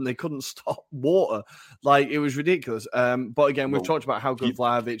of a sudden they couldn't stop water. Like, it was ridiculous. But again, we've talked about how good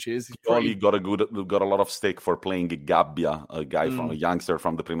Vlahovic is. He got a lot of stick for playing Gabbia, a guy a youngster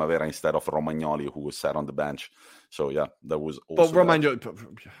from the Primavera, instead of Romagnoli, who was sat on the bench. So yeah, that was also.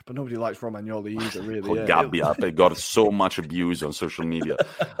 But nobody likes Romagnoli either, really. Gabbia, they got so much abuse on social media.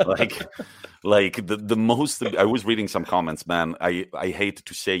 like the most. I was reading some comments, man. I hate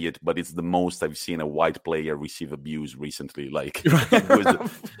to say it, but it's the most I've seen a white player receive abuse recently. Like,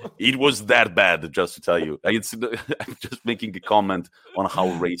 it was that bad. Just to tell you, I'm just making a comment on how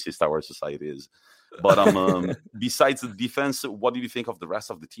racist our society is. But besides the defense, what did you think of the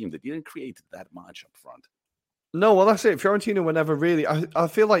rest of the team? They didn't create that much up front. No, well, that's it. Fiorentina were never really... I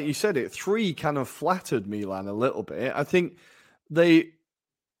feel like you said it. 3 kind of flattered Milan a little bit. I think they...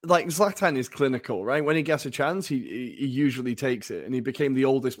 Like, Zlatan is clinical, right? When he gets a chance, he usually takes it. And he became the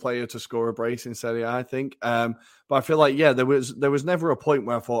oldest player to score a brace in Serie A, I think. But I feel like, there was never a point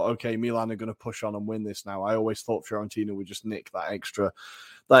where I thought, okay, Milan are going to push on and win this now. I always thought Fiorentina would just nick that extra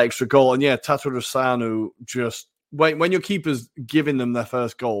goal. And Tatarusanu just when your keeper's giving them their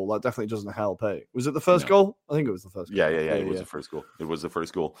first goal, that definitely doesn't help. Hey, was it the first goal? I think it was the first goal. Yeah. It was the first goal. It was the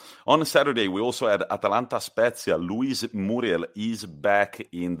first goal. On Saturday, we also had Atalanta Spezia. Luis Muriel is back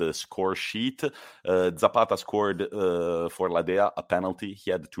in the score sheet. Zapata scored for Ladea a penalty. He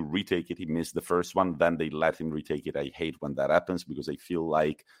had to retake it. He missed the first one. Then they let him retake it. I hate when that happens because I feel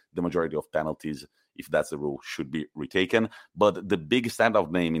like the majority of penalties, if that's the rule, should be retaken. But the big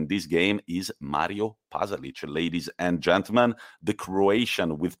standout name in this game is Mario Pasalic. Ladies and gentlemen, the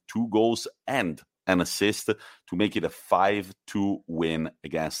Croatian with 2 goals and an assist to make it a 5-2 win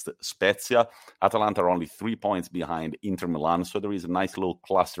against Spezia. Atalanta are only 3 points behind Inter Milan, so there is a nice little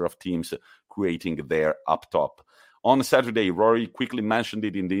cluster of teams creating there up top. On Saturday, Rory quickly mentioned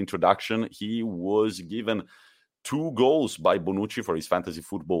it in the introduction. He was given 2 goals by Bonucci for his fantasy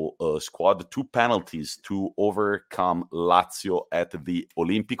football squad, 2 penalties to overcome Lazio at the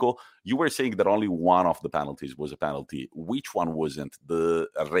Olimpico. You were saying that only one of the penalties was a penalty. Which one wasn't? The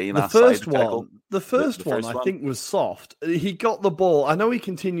Reina first side one. tackle? The first one, I think, was soft. He got the ball. I know he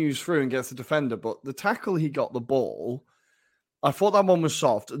continues through and gets the defender, but the tackle he got the ball, I thought that one was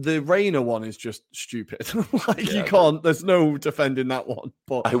soft. The Reina one is just stupid. You can't. There's no defending that one.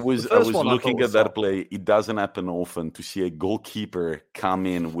 But I was looking at that play. It doesn't happen often to see a goalkeeper come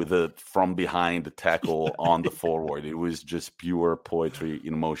in with a from behind tackle on the forward. It was just pure poetry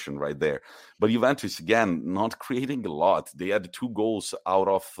in motion right there. But Juventus, again, not creating a lot. They had 2 goals out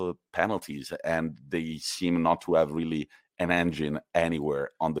of penalties, and they seem not to have really an engine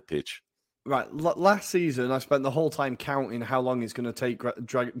anywhere on the pitch. Right. Last season, I spent the whole time counting how long it's going to take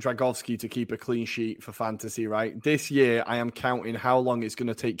Dragovski to keep a clean sheet for fantasy, right? This year, I am counting how long it's going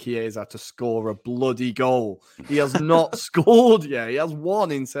to take Chiesa to score a bloody goal. He has not scored yet. He has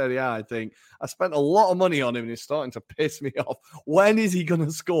 1 in Serie A, I think. I spent a lot of money on him, and it's starting to piss me off. When is he going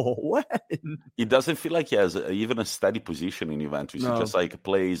to score? When? It doesn't feel like he has even a steady position in Juventus. No. He just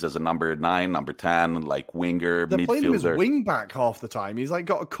plays as a number 9, number 10, winger, They're midfielder. Playing him as wing back half the time. He's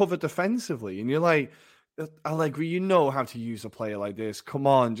got to cover defensively, and you're like, Allegri, you know how to use a player like this. Come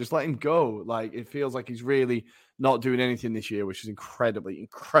on, just let him go. It feels like he's really not doing anything this year, which is incredibly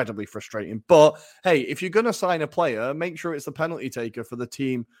frustrating. But hey, if you're going to sign a player, make sure it's the penalty taker for the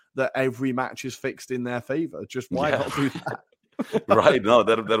team that every match is fixed in their favor. Just why not do that? Right. No,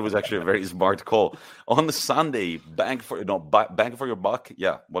 that was actually a very smart call. On the Sunday, bang for your buck.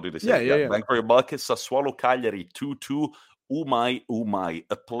 Yeah. What did I say? Yeah. Bang for your buck. Sassuolo Cagliari 2-2. Umai,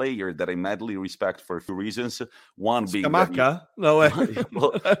 a player that I madly respect for a few reasons. One being Scamacca. No way.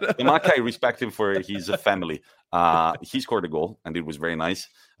 Well, Scamacca, I respect him for his family. He scored a goal, and it was very nice.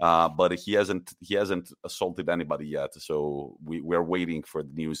 But he hasn't assaulted anybody yet. So we're waiting for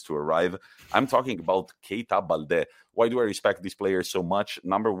the news to arrive. I'm talking about Keita Balde. Why do I respect this player so much?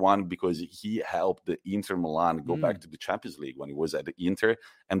 Number one, because he helped the Inter Milan go back to the Champions League when he was at Inter,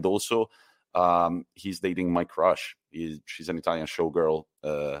 and also he's dating my crush. She's an Italian showgirl,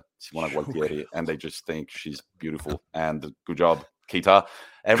 Simona Gualtieri, and I just think she's beautiful. And good job, Keita.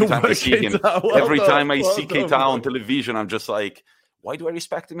 Every time I see him, Keita on television, I'm just like, why do I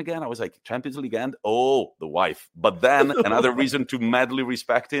respect him again? I was like, Champions League and the wife. But then another reason to madly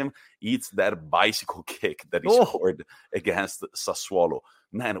respect him, it's that bicycle kick that he scored against Sassuolo.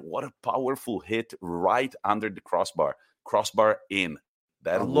 Man, what a powerful hit right under the crossbar. Crossbar in.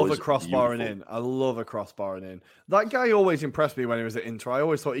 I love a crossbar in. I love a crossbar in. That guy always impressed me when he was at Inter. I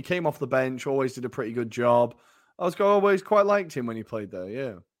always thought he came off the bench, always did a pretty good job. I always quite liked him when he played there,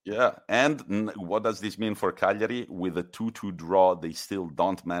 yeah. Yeah, and what does this mean for Cagliari? With a 2-2 draw, they still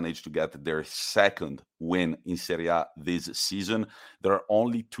don't manage to get their second win in Serie A this season. There are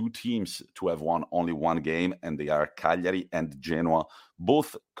only 2 teams to have won only 1 game, and they are Cagliari and Genoa,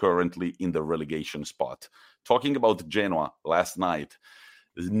 both currently in the relegation spot. Talking about Genoa last night,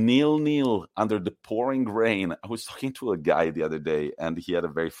 0-0 under the pouring rain. I was talking to a guy the other day, and he had a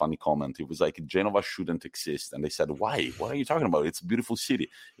very funny comment. He was like, Genova shouldn't exist. And I said, why? What are you talking about? It's a beautiful city.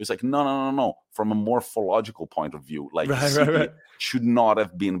 He was like, no. From a morphological point of view, city should not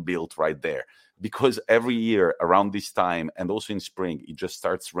have been built right there. Because every year around this time, and also in spring, it just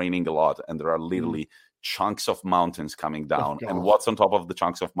starts raining a lot, and there are literally chunks of mountains coming down. And what's on top of the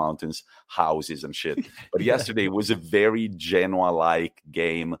chunks of mountains? Houses and shit. But yesterday was a very Genoa-like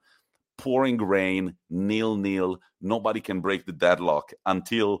game. Pouring rain, 0-0. Nobody can break the deadlock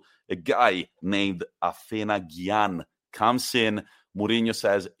until a guy named Afena Gyan comes in. Mourinho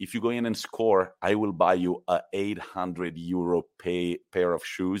says, if you go in and score, I will buy you a €800 pair of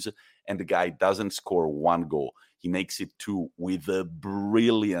shoes. And the guy doesn't score 1 goal. He makes it 2 with a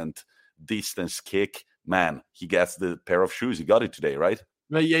brilliant distance kick. Man, he gets the pair of shoes. He got it today, right?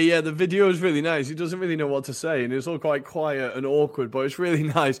 Yeah, the video is really nice. He doesn't really know what to say, and it's all quite quiet and awkward, but it's really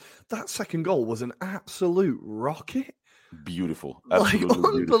nice. That second goal was an absolute rocket. Beautiful. Like, Absolutely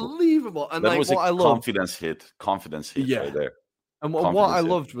beautiful. unbelievable. And, That like, was a what I love... confidence hit Yeah. right there. And what I Confidence hit.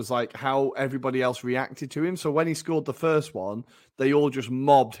 loved was, like, how everybody else reacted to him. So when he scored the first one, they all just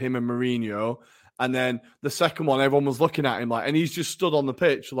mobbed him and Mourinho. And then the second one, everyone was looking at him like, and he's just stood on the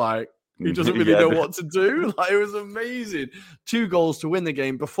pitch like, he doesn't really know what to do. Like, it was amazing. 2 goals to win the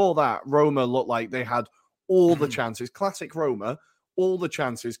game. Before that, Roma looked like they had all the chances. Classic Roma, all the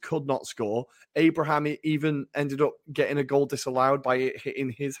chances, could not score. Abraham even ended up getting a goal disallowed by it hitting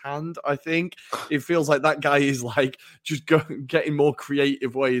his hand, I think. It feels like that guy is like just getting more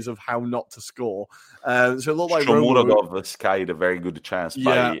creative ways of how not to score. So it looked like Shomurodov skied a very good chance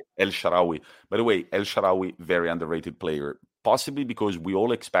Yeah. by El Shaarawy. By the way, El Shaarawy, very underrated player. Possibly because we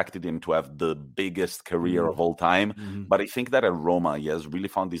all expected him to have the biggest career of all time. But I think that at Roma, he has really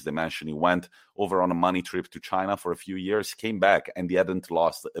found this dimension. He went over on a money trip to China for a few years, came back, and he hadn't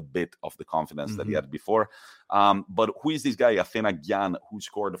lost a bit of the confidence that he had before. But who is this guy, Athena Gyan, who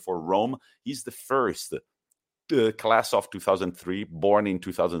scored for Rome? He's the first class of 2003, born in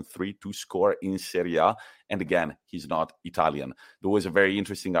 2003, to score in Serie A. And again, he's not Italian. There was a very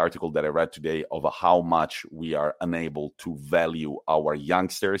interesting article that I read today of how much we are unable to value our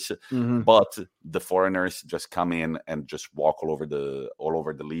youngsters, but the foreigners just come in and just walk all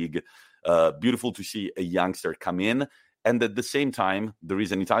over the league. Beautiful to see a youngster come in. And at the same time, there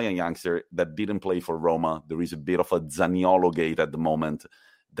is an Italian youngster that didn't play for Roma. There is a bit of a Zaniolo gate at the moment.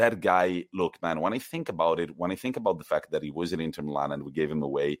 That guy, look, man, when I think about it, when I think about the fact that he was in Inter Milan and we gave him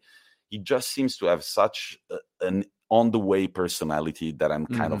away, he just seems to have such an on-the-way personality that I'm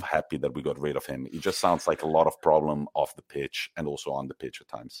kind of happy that we got rid of him. He just sounds like a lot of problem off the pitch and also on the pitch at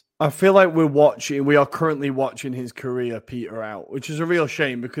times. I feel like we are currently watching his career peter out, which is a real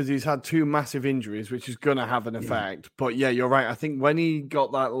shame because he's had 2 massive injuries, which is going to have an effect. But yeah, you're right. I think when he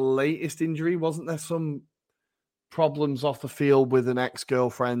got that latest injury, wasn't there some problems off the field with an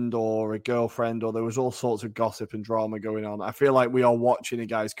ex-girlfriend or a girlfriend, or there was all sorts of gossip and drama going on? I feel like we are watching a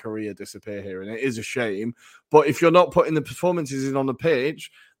guy's career disappear here, and it is a shame. But if you're not putting the performances in on the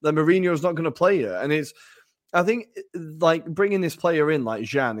pitch, then Mourinho's not going to play you. And I think, like, bringing this player in like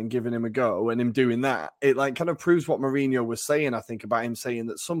Jean and giving him a go and him doing that, it like kind of proves what Mourinho was saying, I think, about him saying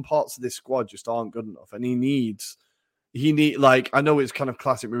that some parts of this squad just aren't good enough, and he needs, like, I know it's kind of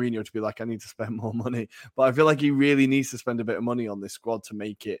classic Mourinho to be like, I need to spend more money, but I feel like he really needs to spend a bit of money on this squad to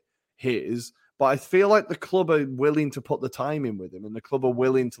make it his. But I feel like the club are willing to put the time in with him, and the club are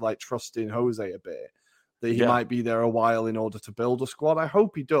willing to like trust in Jose a bit, that he might be there a while in order to build a squad. I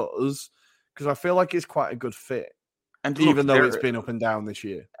hope he does, because I feel like it's quite a good fit. And even though it's been up and down this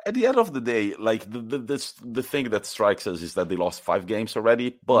year. At the end of the day, like the thing that strikes us is that they lost 5 games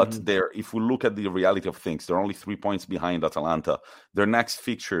already. But if we look at the reality of things, they're only 3 points behind Atalanta. Their next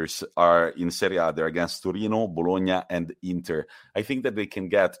fixtures are in Serie A. They're against Torino, Bologna, and Inter. I think that they can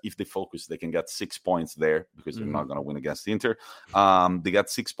get, if they focus, they can get 6 points there because they're not going to win against Inter. They got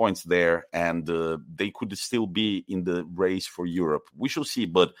 6 points there, and they could still be in the race for Europe. We shall see,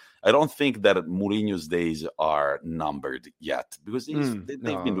 but I don't think that Mourinho's days are numbered yet because they've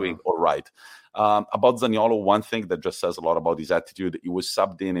been doing all right. About Zaniolo, one thing that just says a lot about his attitude, he was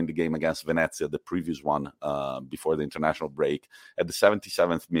subbed in the game against Venezia, the previous one before the international break, at the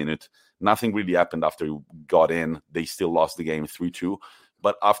 77th minute. Nothing really happened after he got in. They still lost the game 3-2.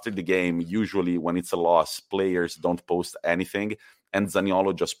 But after the game, usually when it's a loss, players don't post anything. And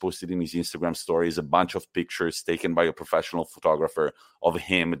Zaniolo just posted in his Instagram stories a bunch of pictures taken by a professional photographer of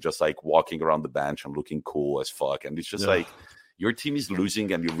him just like walking around the bench and looking cool as fuck. And it's just like, your team is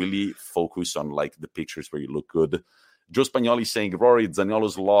losing and you really focus on like the pictures where you look good. Joe Spagnoli saying, Rory,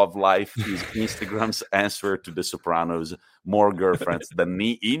 Zaniolo's love life is Instagram's answer to The Sopranos. More girlfriends than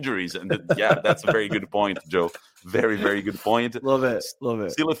knee injuries. And that's a very good point, Joe. Very, very good point. Love it.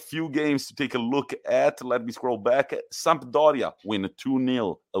 Still a few games to take a look at. Let me scroll back. Sampdoria win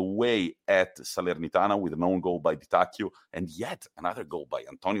 2-0 away at Salernitana with an own goal by Di Tacchio. And yet another goal by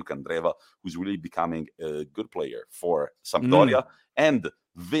Antonio Candreva, who's really becoming a good player for Sampdoria. And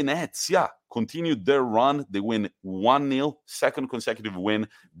Venezia continued their run. They win 1-0, second consecutive win,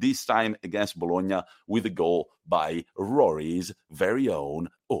 this time against Bologna with a goal by Rory's very own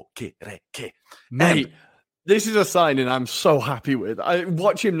Okereke. Mate, this is a signing I'm so happy with. I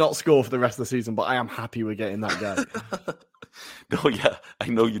watch him not score for the rest of the season, but I am happy with getting that guy. Oh, yeah, I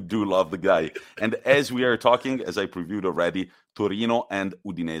know you do love the guy. And as we are talking, as I previewed already, Torino and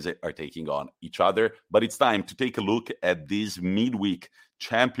Udinese are taking on each other. But it's time to take a look at these midweek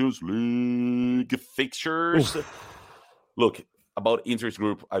Champions League fixtures. Look, About Inter's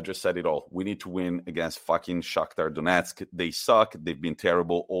group, I just said it all. We need to win against fucking Shakhtar Donetsk. They suck. They've been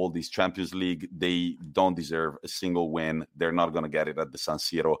terrible all this Champions League. They don't deserve a single win. They're not going to get it at the San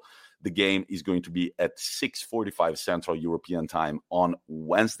Siro. The game is going to be at 6:45 Central European Time on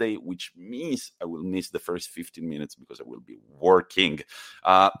Wednesday, which means I will miss the first 15 minutes because I will be working.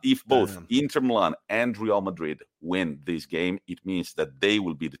 If both Inter Milan and Real Madrid win this game, it means that they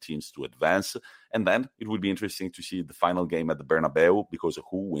will be the teams to advance. And then it will be interesting to see the final game at the Bernabeu, because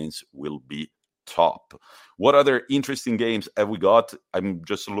who wins will be top. What other interesting games have we got? I'm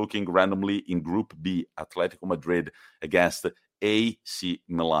just looking randomly in Group B, Atletico Madrid against AC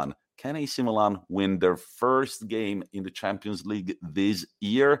Milan. Can AC Milan win their first game in the Champions League this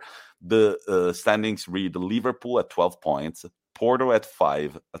year? The standings read Liverpool at 12 points, Porto at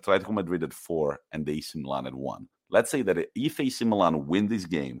 5, Atletico Madrid at 4, and AC Milan at 1. Let's say that if AC Milan win this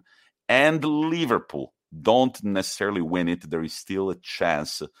game and Liverpool don't necessarily win it, there is still a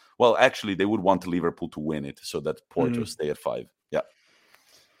chance. Well, actually, they would want Liverpool to win it so that Porto stay at 5. Yeah.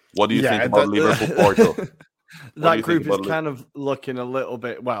 What do you think about Liverpool-Porto? That group is kind of looking a little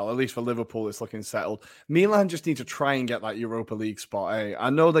bit, well, at least for Liverpool, it's looking settled. Milan just need to try and get that Europa League spot. I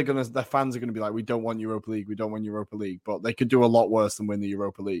know their fans are going to be like, we don't want Europa League, but they could do a lot worse than win the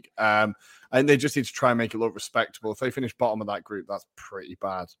Europa League. And they just need to try and make it look respectable. If they finish bottom of that group, that's pretty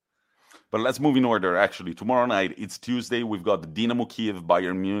bad. But let's move in order, actually. Tomorrow night, it's Tuesday. We've got Dinamo Kiev,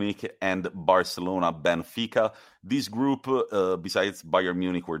 Bayern Munich, and Barcelona, Benfica. This group, besides Bayern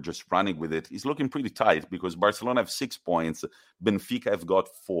Munich, we're just running with it, is looking pretty tight because Barcelona have 6 points, Benfica have got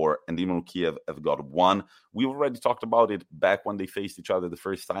 4, and Dinamo Kiev have got 1. We already talked about it back when they faced each other the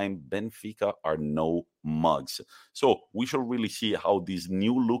first time. Benfica are no mugs. So we shall really see how this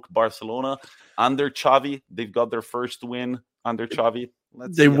new-look Barcelona, under Xavi, they've got their first win under Xavi.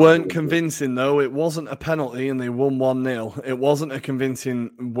 They weren't convincing, though. It wasn't a penalty, and they won 1-0. It wasn't a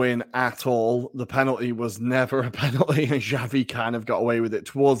convincing win at all. The penalty was never a penalty, and Xavi kind of got away with it.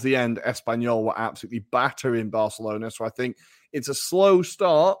 Towards the end, Espanyol were absolutely battering Barcelona, so I think it's a slow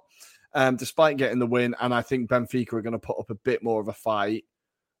start, despite getting the win, and I think Benfica are going to put up a bit more of a fight,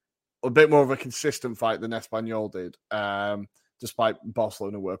 a bit more of a consistent fight than Espanyol did, despite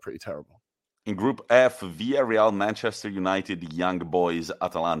Barcelona were pretty terrible. In Group F, Villarreal, Manchester United, Young Boys,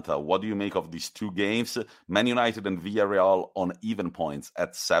 Atalanta. What do you make of these two games? Man United and Villarreal on even points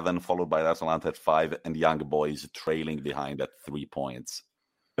at 7, followed by Atalanta at 5, and Young Boys trailing behind at 3 points.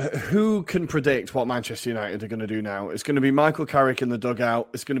 Who can predict what Manchester United are going to do now? It's going to be Michael Carrick in the dugout.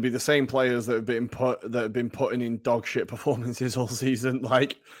 It's going to be the same players that have been putting in dog shit performances all season.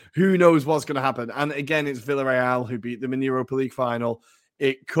 Like, who knows what's going to happen? And again, it's Villarreal who beat them in the Europa League final.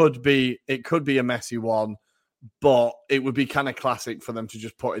 It could be a messy one, but it would be kind of classic for them to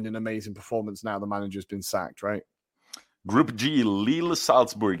just put in an amazing performance now the manager's been sacked, right? Group G, Lille,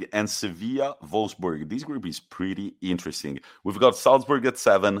 Salzburg, and Sevilla, Wolfsburg. This group is pretty interesting. We've got Salzburg at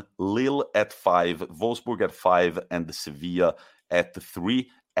 7, Lille at 5, Wolfsburg at 5, and Sevilla at 3.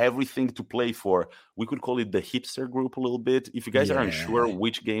 Everything to play for. We could call it the hipster group a little bit. If you guys are unsure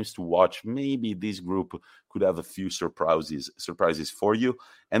which games to watch, maybe this group could have a few surprises for you.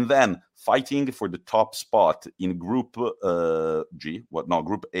 And then fighting for the top spot in Group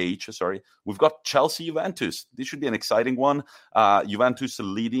Group H, sorry. We've got Chelsea Juventus. This should be an exciting one. Juventus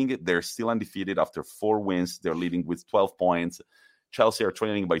leading. They're still undefeated after 4 wins. They're leading with 12 points. Chelsea are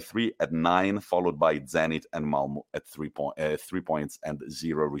trailing by 3 at 9, followed by Zenit and Malmo at 3 points and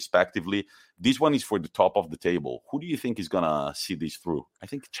 0, respectively. This one is for the top of the table. Who do you think is going to see this through? I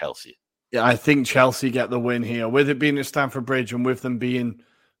think Chelsea. Yeah, I think Chelsea get the win here. With it being at Stamford Bridge and with them being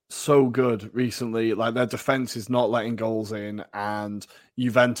so good recently, like their defense is not letting goals in, and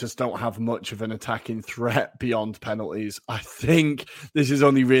Juventus don't have much of an attacking threat beyond penalties. I think this is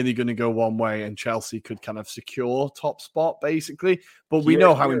only really going to go one way, and Chelsea could kind of secure top spot basically. But we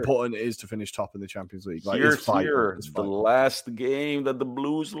know how important it is to finish top in the Champions League. Like, the last game that the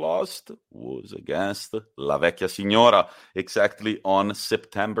Blues lost was against La Vecchia Signora, exactly on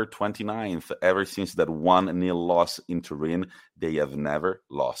September 29th. Ever since that 1-0 loss in Turin, they have never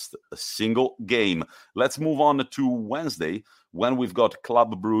lost a single game. Let's move on to Wednesday, when we've got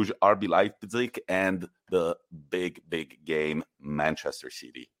Club Brugge, RB Leipzig, and the big game, Manchester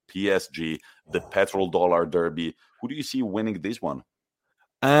City, PSG, the petrol dollar derby. Who do you see winning this one?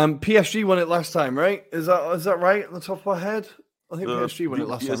 PSG won it last time, right? Is that right on the top of my head? I think PSG won it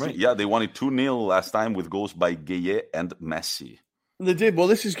last time, right? Yeah, they won it 2-0 last time with goals by Gueye and Messi. They did. Well,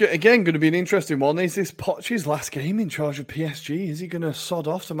 this is, again, going to be an interesting one. Is this Poch's last game in charge of PSG? Is he going to sod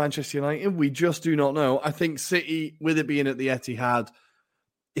off to Manchester United? We just do not know. I think City, with it being at the Etihad,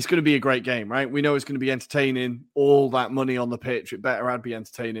 it's going to be a great game, right? We know it's going to be entertaining. All that money on the pitch, it better be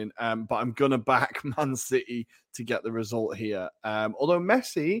entertaining. But I'm going to back Man City to get the result here. Although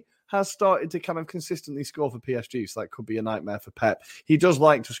Messi has started to kind of consistently score for PSG, so that could be a nightmare for Pep. He does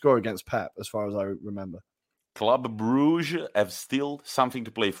like to score against Pep, as far as I remember. Club Brugge have still something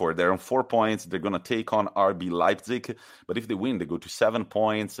to play for. They're on 4 points. They're going to take on RB Leipzig. But if they win, they go to 7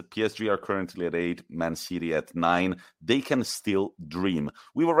 points. PSG are currently at 8, Man City at 9. They can still dream.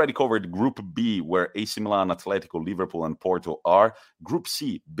 We've already covered Group B, where AC Milan, Atletico, Liverpool, and Porto are. Group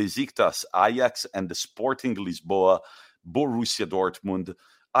C, Besiktas, Ajax, and the Sporting Lisboa, Borussia Dortmund.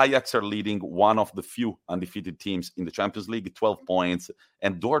 Ajax are leading, one of the few undefeated teams in the Champions League, 12 points,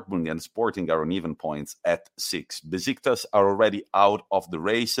 and Dortmund and Sporting are on even points at 6. Besiktas are already out of the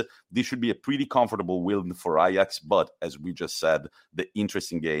race. This should be a pretty comfortable win for Ajax, but as we just said, the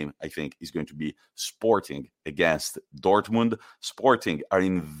interesting game, I think, is going to be Sporting against Dortmund. Sporting are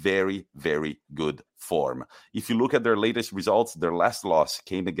in very, very good form. If you look at their latest results, their last loss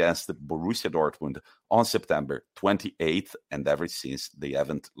came against Borussia Dortmund on September 28th, and ever since they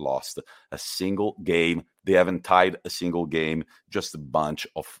haven't lost a single game. They haven't tied a single game, just a bunch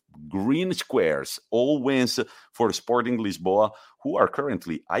of green squares. All wins for Sporting Lisboa, who are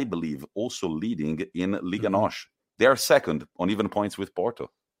currently, I believe, also leading in Liga NOS. They are second on even points with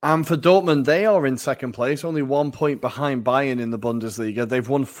Porto. And for Dortmund, they are in second place, only 1 point behind Bayern in the Bundesliga. They've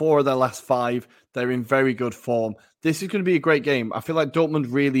won 4 of their last 5. They're in very good form. This is going to be a great game. I feel like Dortmund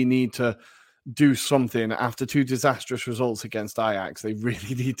really need to do something after 2 disastrous results against Ajax. They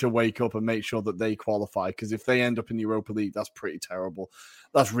really need to wake up and make sure that they qualify, because if they end up in the Europa League, that's pretty terrible.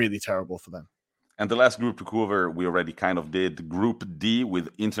 That's really terrible for them. And the last group to cover, we already kind of did. Group D with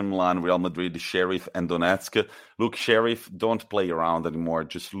Inter Milan, Real Madrid, Sheriff, and Donetsk. Look, Sheriff, don't play around anymore.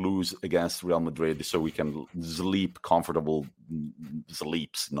 Just lose against Real Madrid so we can sleep comfortable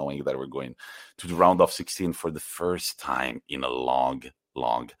sleeps, knowing that we're going to the round of 16 for the first time in a long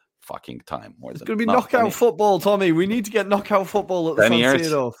fucking time. It's going to be knockout football, Tommy. We need to get knockout football at the San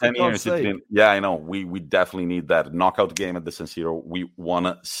Siro. 10 years. It's been, yeah, I know. We definitely need that knockout game at the San Siro. We want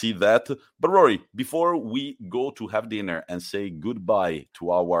to see that. But Rory, before we go to have dinner and say goodbye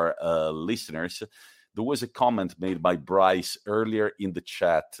to our listeners, there was a comment made by Bryce earlier in the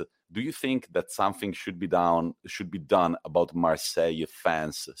chat. Do you think that something should be done about Marseille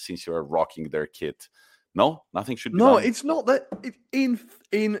fans since you are rocking their kit? No, nothing should be done. No, it's not that.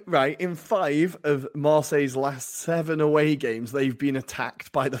 In 5 of Marseille's last 7 away games, they've been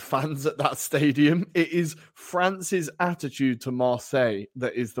attacked by the fans at that stadium. It is France's attitude to Marseille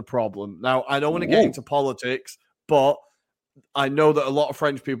that is the problem. Now, I don't want to get into politics, but I know that a lot of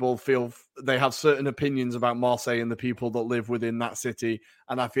French people feel they have certain opinions about Marseille and the people that live within that city,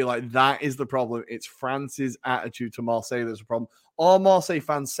 and I feel like that is the problem. It's France's attitude to Marseille that's the problem. Are Marseille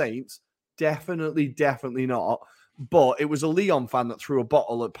fans saints? Definitely not. But it was a Lyon fan that threw a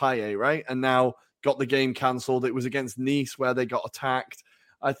bottle at Payet, right? And now got the game cancelled. It was against Nice where they got attacked.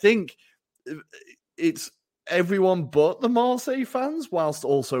 I think it's everyone but the Marseille fans, whilst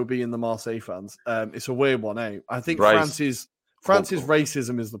also being the Marseille fans. It's a weird one, eh? I think France's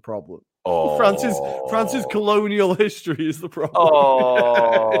racism is the problem. Oh, France's colonial history is the problem.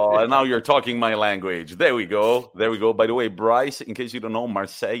 Oh, and now you're talking my language. There we go. By the way, Bryce, in case you don't know,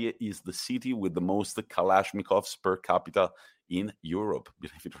 Marseille is the city with the most Kalashnikovs per capita in Europe,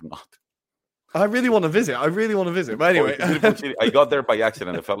 believe it or not. I really want to visit. But anyway. I got there by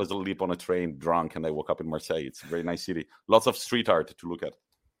accident. I fell asleep on a train drunk and I woke up in Marseille. It's a very nice city. Lots of street art to look at.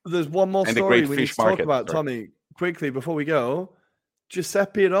 There's one more story we need to talk about, Tommy, quickly before we go.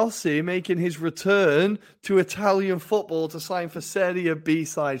 Giuseppe Rossi making his return to Italian football to sign for Serie B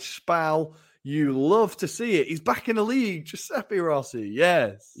side Spal. You love to see it. He's back in the league, Giuseppe Rossi.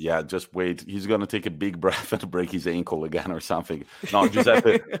 Yes. Yeah, just wait. He's going to take a big breath and break his ankle again or something. No,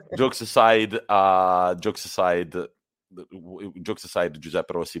 Giuseppe, jokes aside, Giuseppe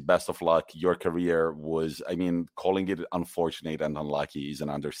Rossi, best of luck. Your career was, calling it unfortunate and unlucky is an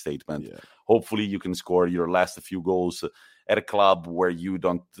understatement. Yeah. Hopefully you can score your last few goals at a club where you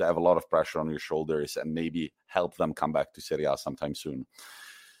don't have a lot of pressure on your shoulders and maybe help them come back to Serie A sometime soon.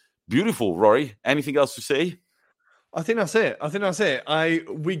 Beautiful, Rory. Anything else to say? I think that's it.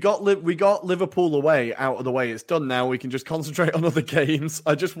 We got Liverpool away out of the way. It's done now. We can just concentrate on other games.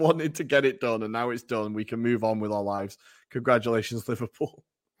 I just wanted to get it done, and now it's done. We can move on with our lives. Congratulations, Liverpool.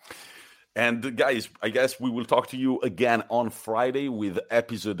 And guys, I guess we will talk to you again on Friday with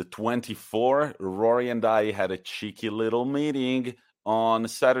episode 24. Rory and I had a cheeky little meeting on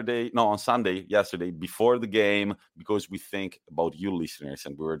Sunday, yesterday, before the game, because we think about you listeners,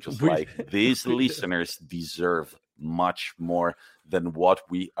 and we were just like, these listeners deserve much more than what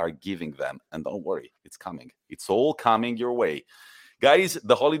we are giving them. And don't worry, it's coming. It's all coming your way. Guys,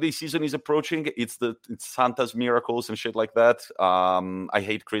 the holiday season is approaching. It's Santa's miracles and shit like that. I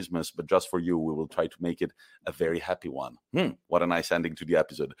hate Christmas, but just for you, we will try to make it a very happy one. What a nice ending to the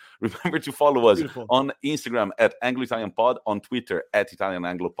episode. Remember to follow us on Instagram at AngloItalianPod, on Twitter at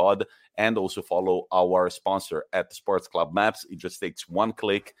ItalianAngloPod, and also follow our sponsor at Sports Club Maps. It just takes one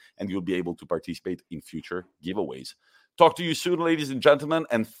click, and you'll be able to participate in future giveaways. Talk to you soon, ladies and gentlemen,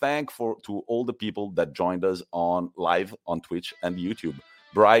 and to all the people that joined us live on Twitch and YouTube.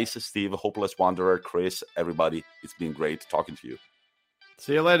 Bryce, Steve, Hopeless Wanderer, Chris, everybody. It's been great talking to you.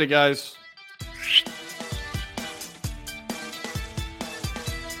 See you later, guys.